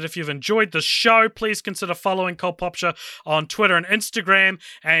say that if you've enjoyed the show, please consider following Cult Popture on Twitter and Instagram.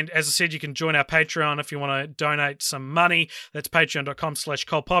 And as I said, you can join our Patreon if you want to donate some money. That's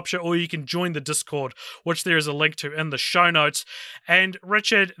patreon.com/cultpopture, or you can join the Discord, which there is a link to in the show notes. And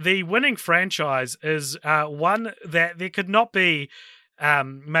Richard, the winning franchise is one that there could not be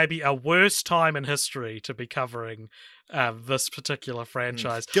maybe a worse time in history to be covering this particular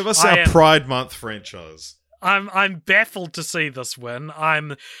franchise. Give us our Pride Month franchise. I'm baffled to see this win.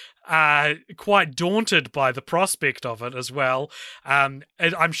 I'm quite daunted by the prospect of it as well. I'm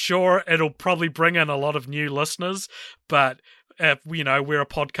sure it'll probably bring in a lot of new listeners, but we're a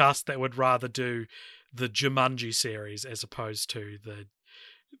podcast that would rather do the Jumanji series as opposed to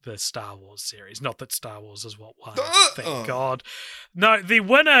the Star Wars series. Not that Star Wars is what won, thank God. No, the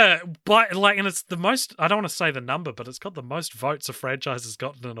winner, and it's the most, I don't want to say the number, but it's got the most votes a franchise has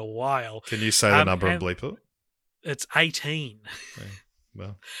gotten in a while. Can you say the number and bleep it? It's 18. Okay.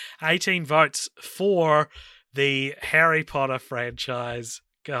 Well, 18 votes for the Harry Potter franchise.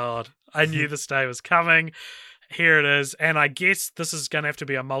 God, I knew this day was coming. Here it is. And I guess this is going to have to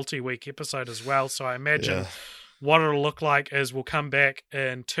be a multi-week episode as well, so I imagine what it'll look like is we'll come back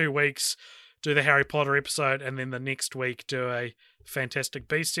in 2 weeks, do the Harry Potter episode, and then the next week do a Fantastic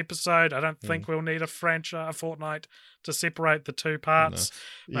Beasts episode. I don't think we'll need a fortnight to separate the two parts.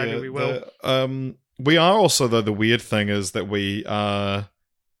 No. Maybe we will. We are also, though, the weird thing is that we are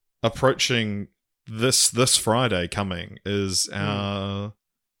approaching this Friday coming is our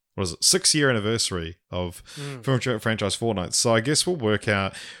 6-year anniversary of Film Franchise Fortnight. So I guess we'll work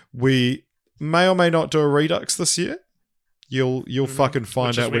out. We may or may not do a Redux this year. You'll fucking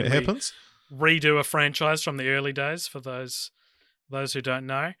find out when it happens. Redo a franchise from the early days for those who don't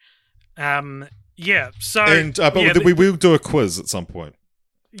know. So we will do a quiz at some point.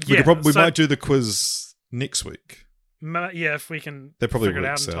 Yeah, we might do the quiz next week. Yeah, if we can figure it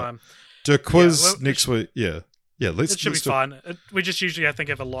out in time. Do a quiz next week. Yeah. Let's. It should be fine. We just usually, I think,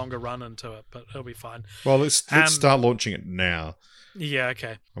 have a longer run into it, but it'll be fine. Well, let's start launching it now. Yeah,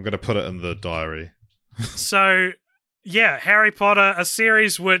 okay. I'm going to put it in the diary. So, yeah, Harry Potter, a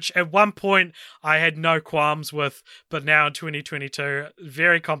series which at one point I had no qualms with, but now in 2022,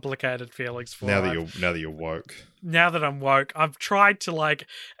 very complicated feelings for. Now that you're woke. Now that I'm woke, I've tried to like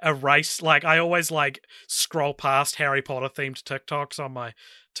erase, like I always like scroll past Harry Potter themed TikToks on my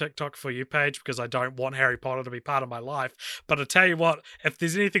TikTok For You page because I don't want Harry Potter to be part of my life. But I tell you what, if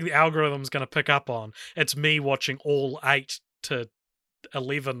there's anything the algorithm's going to pick up on, it's me watching all 8 to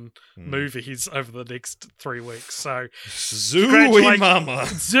 11 movies over the next 3 weeks. So Zooey Mama.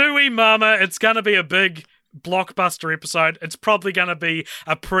 Zooey Mama, it's going to be a big blockbuster episode. It's probably going to be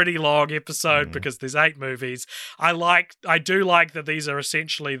a pretty long episode because there's 8 movies. I do like that these are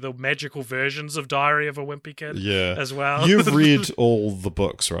essentially the magical versions of Diary of a Wimpy Kid as well. You've read all the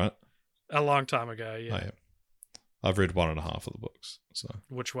books, right? A long time ago, yeah. I have. I've read 1.5 of the books. So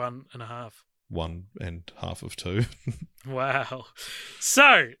Which 1.5? 1.5 of 2. Wow.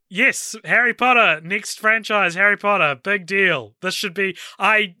 So, yes, Harry Potter, next franchise, Harry Potter, big deal. This should be...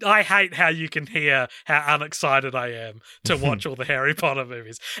 I hate how you can hear how unexcited I am to watch all the Harry Potter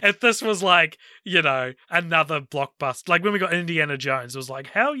movies. If this was like, you know, another blockbuster, like when we got Indiana Jones, it was like,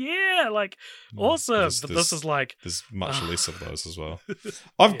 hell yeah, like, awesome. But this is like... There's much less of those as well.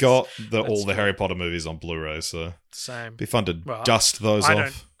 I've got all the Harry Potter movies on Blu-ray, so... Same. It'd be fun to dust those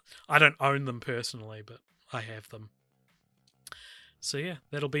off. I don't own them personally, but I have them. So yeah,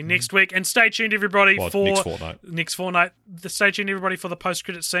 that'll be next week. And stay tuned, everybody, for next fortnight. Stay tuned, everybody, for the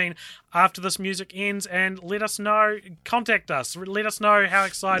post-credit scene after this music ends, and let us know. Contact us. Let us know how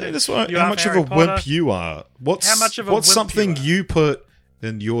excited you are. How much of a wimp you are. What's something you put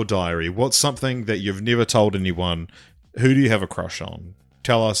in your diary? What's something that you've never told anyone? Who do you have a crush on?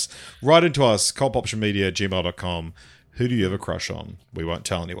 Tell us. Write into us. cultpoptionmedia@gmail.com. Who do you have a crush on? We won't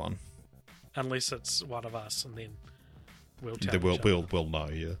tell anyone. Unless it's one of us, and then we'll tell we'll know,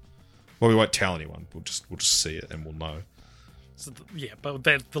 yeah. Well, we won't tell anyone. We'll just see it and we'll know. So but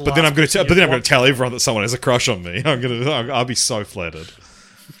then I'm going to tell everyone that someone has a crush on me. I'll be so flattered.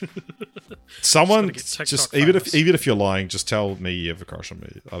 Someone just even if you're lying, just tell me you have a crush on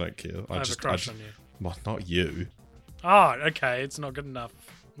me. I don't care. I have a crush on you. Well, not you. Oh, okay. It's not good enough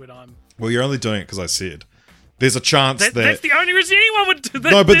when I'm. Well, you're only doing it because I said. There's a chance that's the only reason anyone would do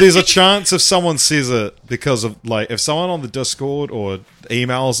that. No, but there's a chance if someone says it because of, like, if someone on the Discord or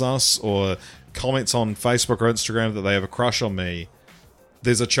emails us or comments on Facebook or Instagram that they have a crush on me,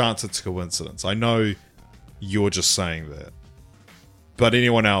 there's a chance it's a coincidence. I know you're just saying that. But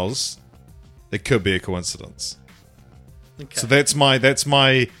anyone else, it could be a coincidence. Okay. So that's my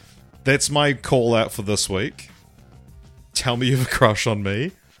call out for this week. Tell me you have a crush on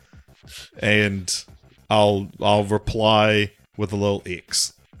me. And I'll reply with a little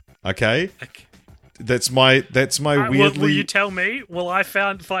X. Okay? That's my weirdly. Will you tell me? Will I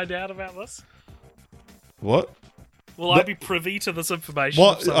find out about this? What? Will I be privy to this information?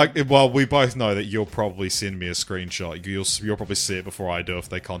 Well, we both know that you'll probably send me a screenshot. You'll probably see it before I do if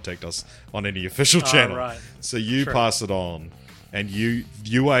they contact us on any official channel. Right. So you pass it on. And you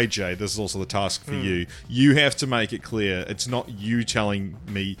AJ, this is also the task for you. You have to make it clear it's not you telling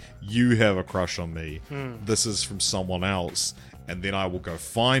me you have a crush on me. This is from someone else. And then I will go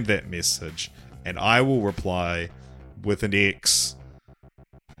find that message and I will reply with an X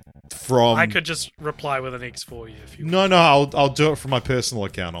from... I could just reply with an X for you if you want. No, I'll do it from my personal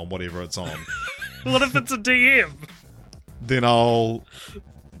account on whatever it's on. What if it's a DM? Then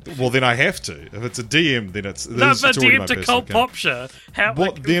I have to. If it's a DM, then it's DM to Cult Popture. I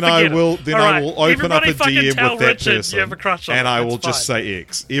will open up a DM with that Richard person, you have a crush on and him. I will just say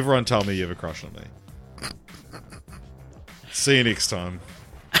X. Everyone tell me you have a crush on me. See you next time.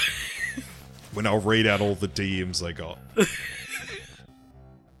 When I'll read out all the DMs I got.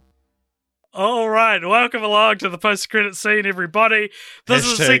 All right, welcome along to the post-credit scene, everybody. This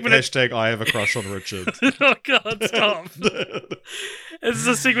is a segment. Hashtag I have a crush on Richard. Oh God, stop! This is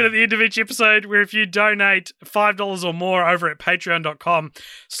a segment at the end of each episode where if you donate $5 or more over at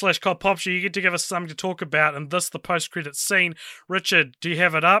patreon.com/cultpopture, you get to give us something to talk about. And this, the post-credit scene. Richard, do you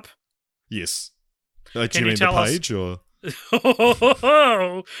have it up? Yes. Do you mean the page or?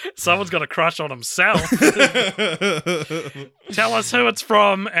 Someone's got a crush on himself. Tell us who it's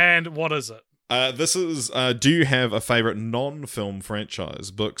from and what is it. This is, do you have a favourite non-film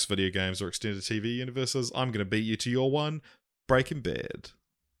franchise? Books, video games, or extended TV universes? I'm going to beat you to your one. Breaking Bad.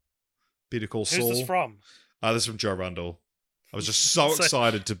 Better Call Saul. Who's this from? This is from Joe Rundle. I was just so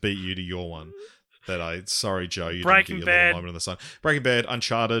excited to beat you to your one sorry Joe, you didn't get your little moment in the sun. Breaking Bad,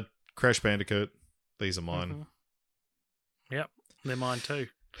 Uncharted, Crash Bandicoot. These are mine. Mm-hmm. Yep, they're mine too.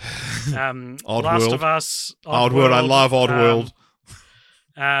 Oddworld. Last of Us. Oddworld. I love Oddworld.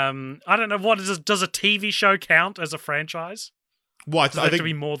 I don't know, what does a TV show count as a franchise? Well, Does it I have think to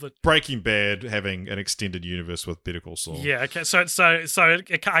be more than... Breaking Bad having an extended universe with Better Call Saul. Yeah, okay. So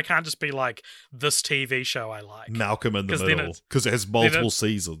I can't just be like, this TV show I like. Malcolm in the 'Cause then Middle, because it has multiple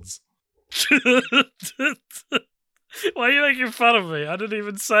seasons. Why are you making fun of me? I didn't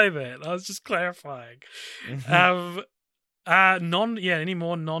even say that. I was just clarifying. Any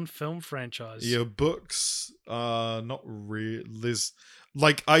more non-film franchise? Yeah, books. Not really. There's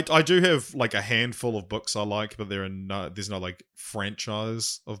like I do have like a handful of books I like, but there's no like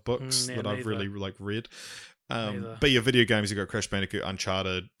franchise of books that I've really like read. But your video games, you got Crash Bandicoot,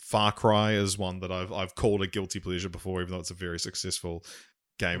 Uncharted, Far Cry is one that I've called a guilty pleasure before, even though it's a very successful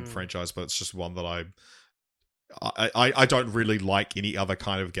game franchise. But it's just one that I don't really like any other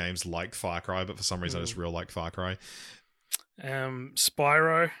kind of games like Far Cry, but for some reason I just real like Far Cry.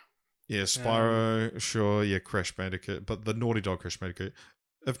 Spyro. Yeah, Spyro, sure. Yeah, Crash Bandicoot, but the Naughty Dog Crash Bandicoot.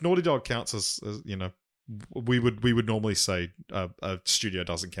 If Naughty Dog counts as you know, we would normally say a studio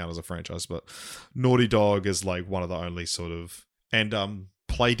doesn't count as a franchise, but Naughty Dog is like one of the only sort of, and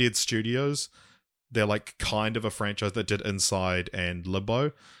Playdead Studios, they're like kind of a franchise that did Inside and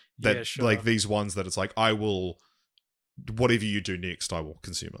Limbo. That Yeah, sure. like these ones that it's like, I will, whatever you do next, I will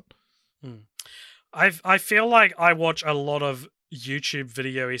consume it. I feel like I watch a lot of YouTube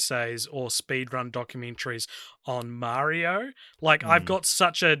video essays or speedrun documentaries on Mario. Like, I've got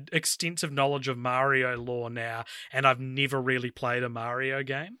such an extensive knowledge of Mario lore now, and I've never really played a Mario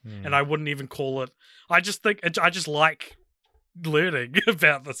game, and I wouldn't even call it... I just like learning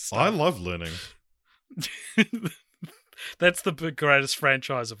about this stuff. I love learning. That's the greatest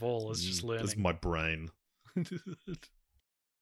franchise of all, is just learning. It's my brain.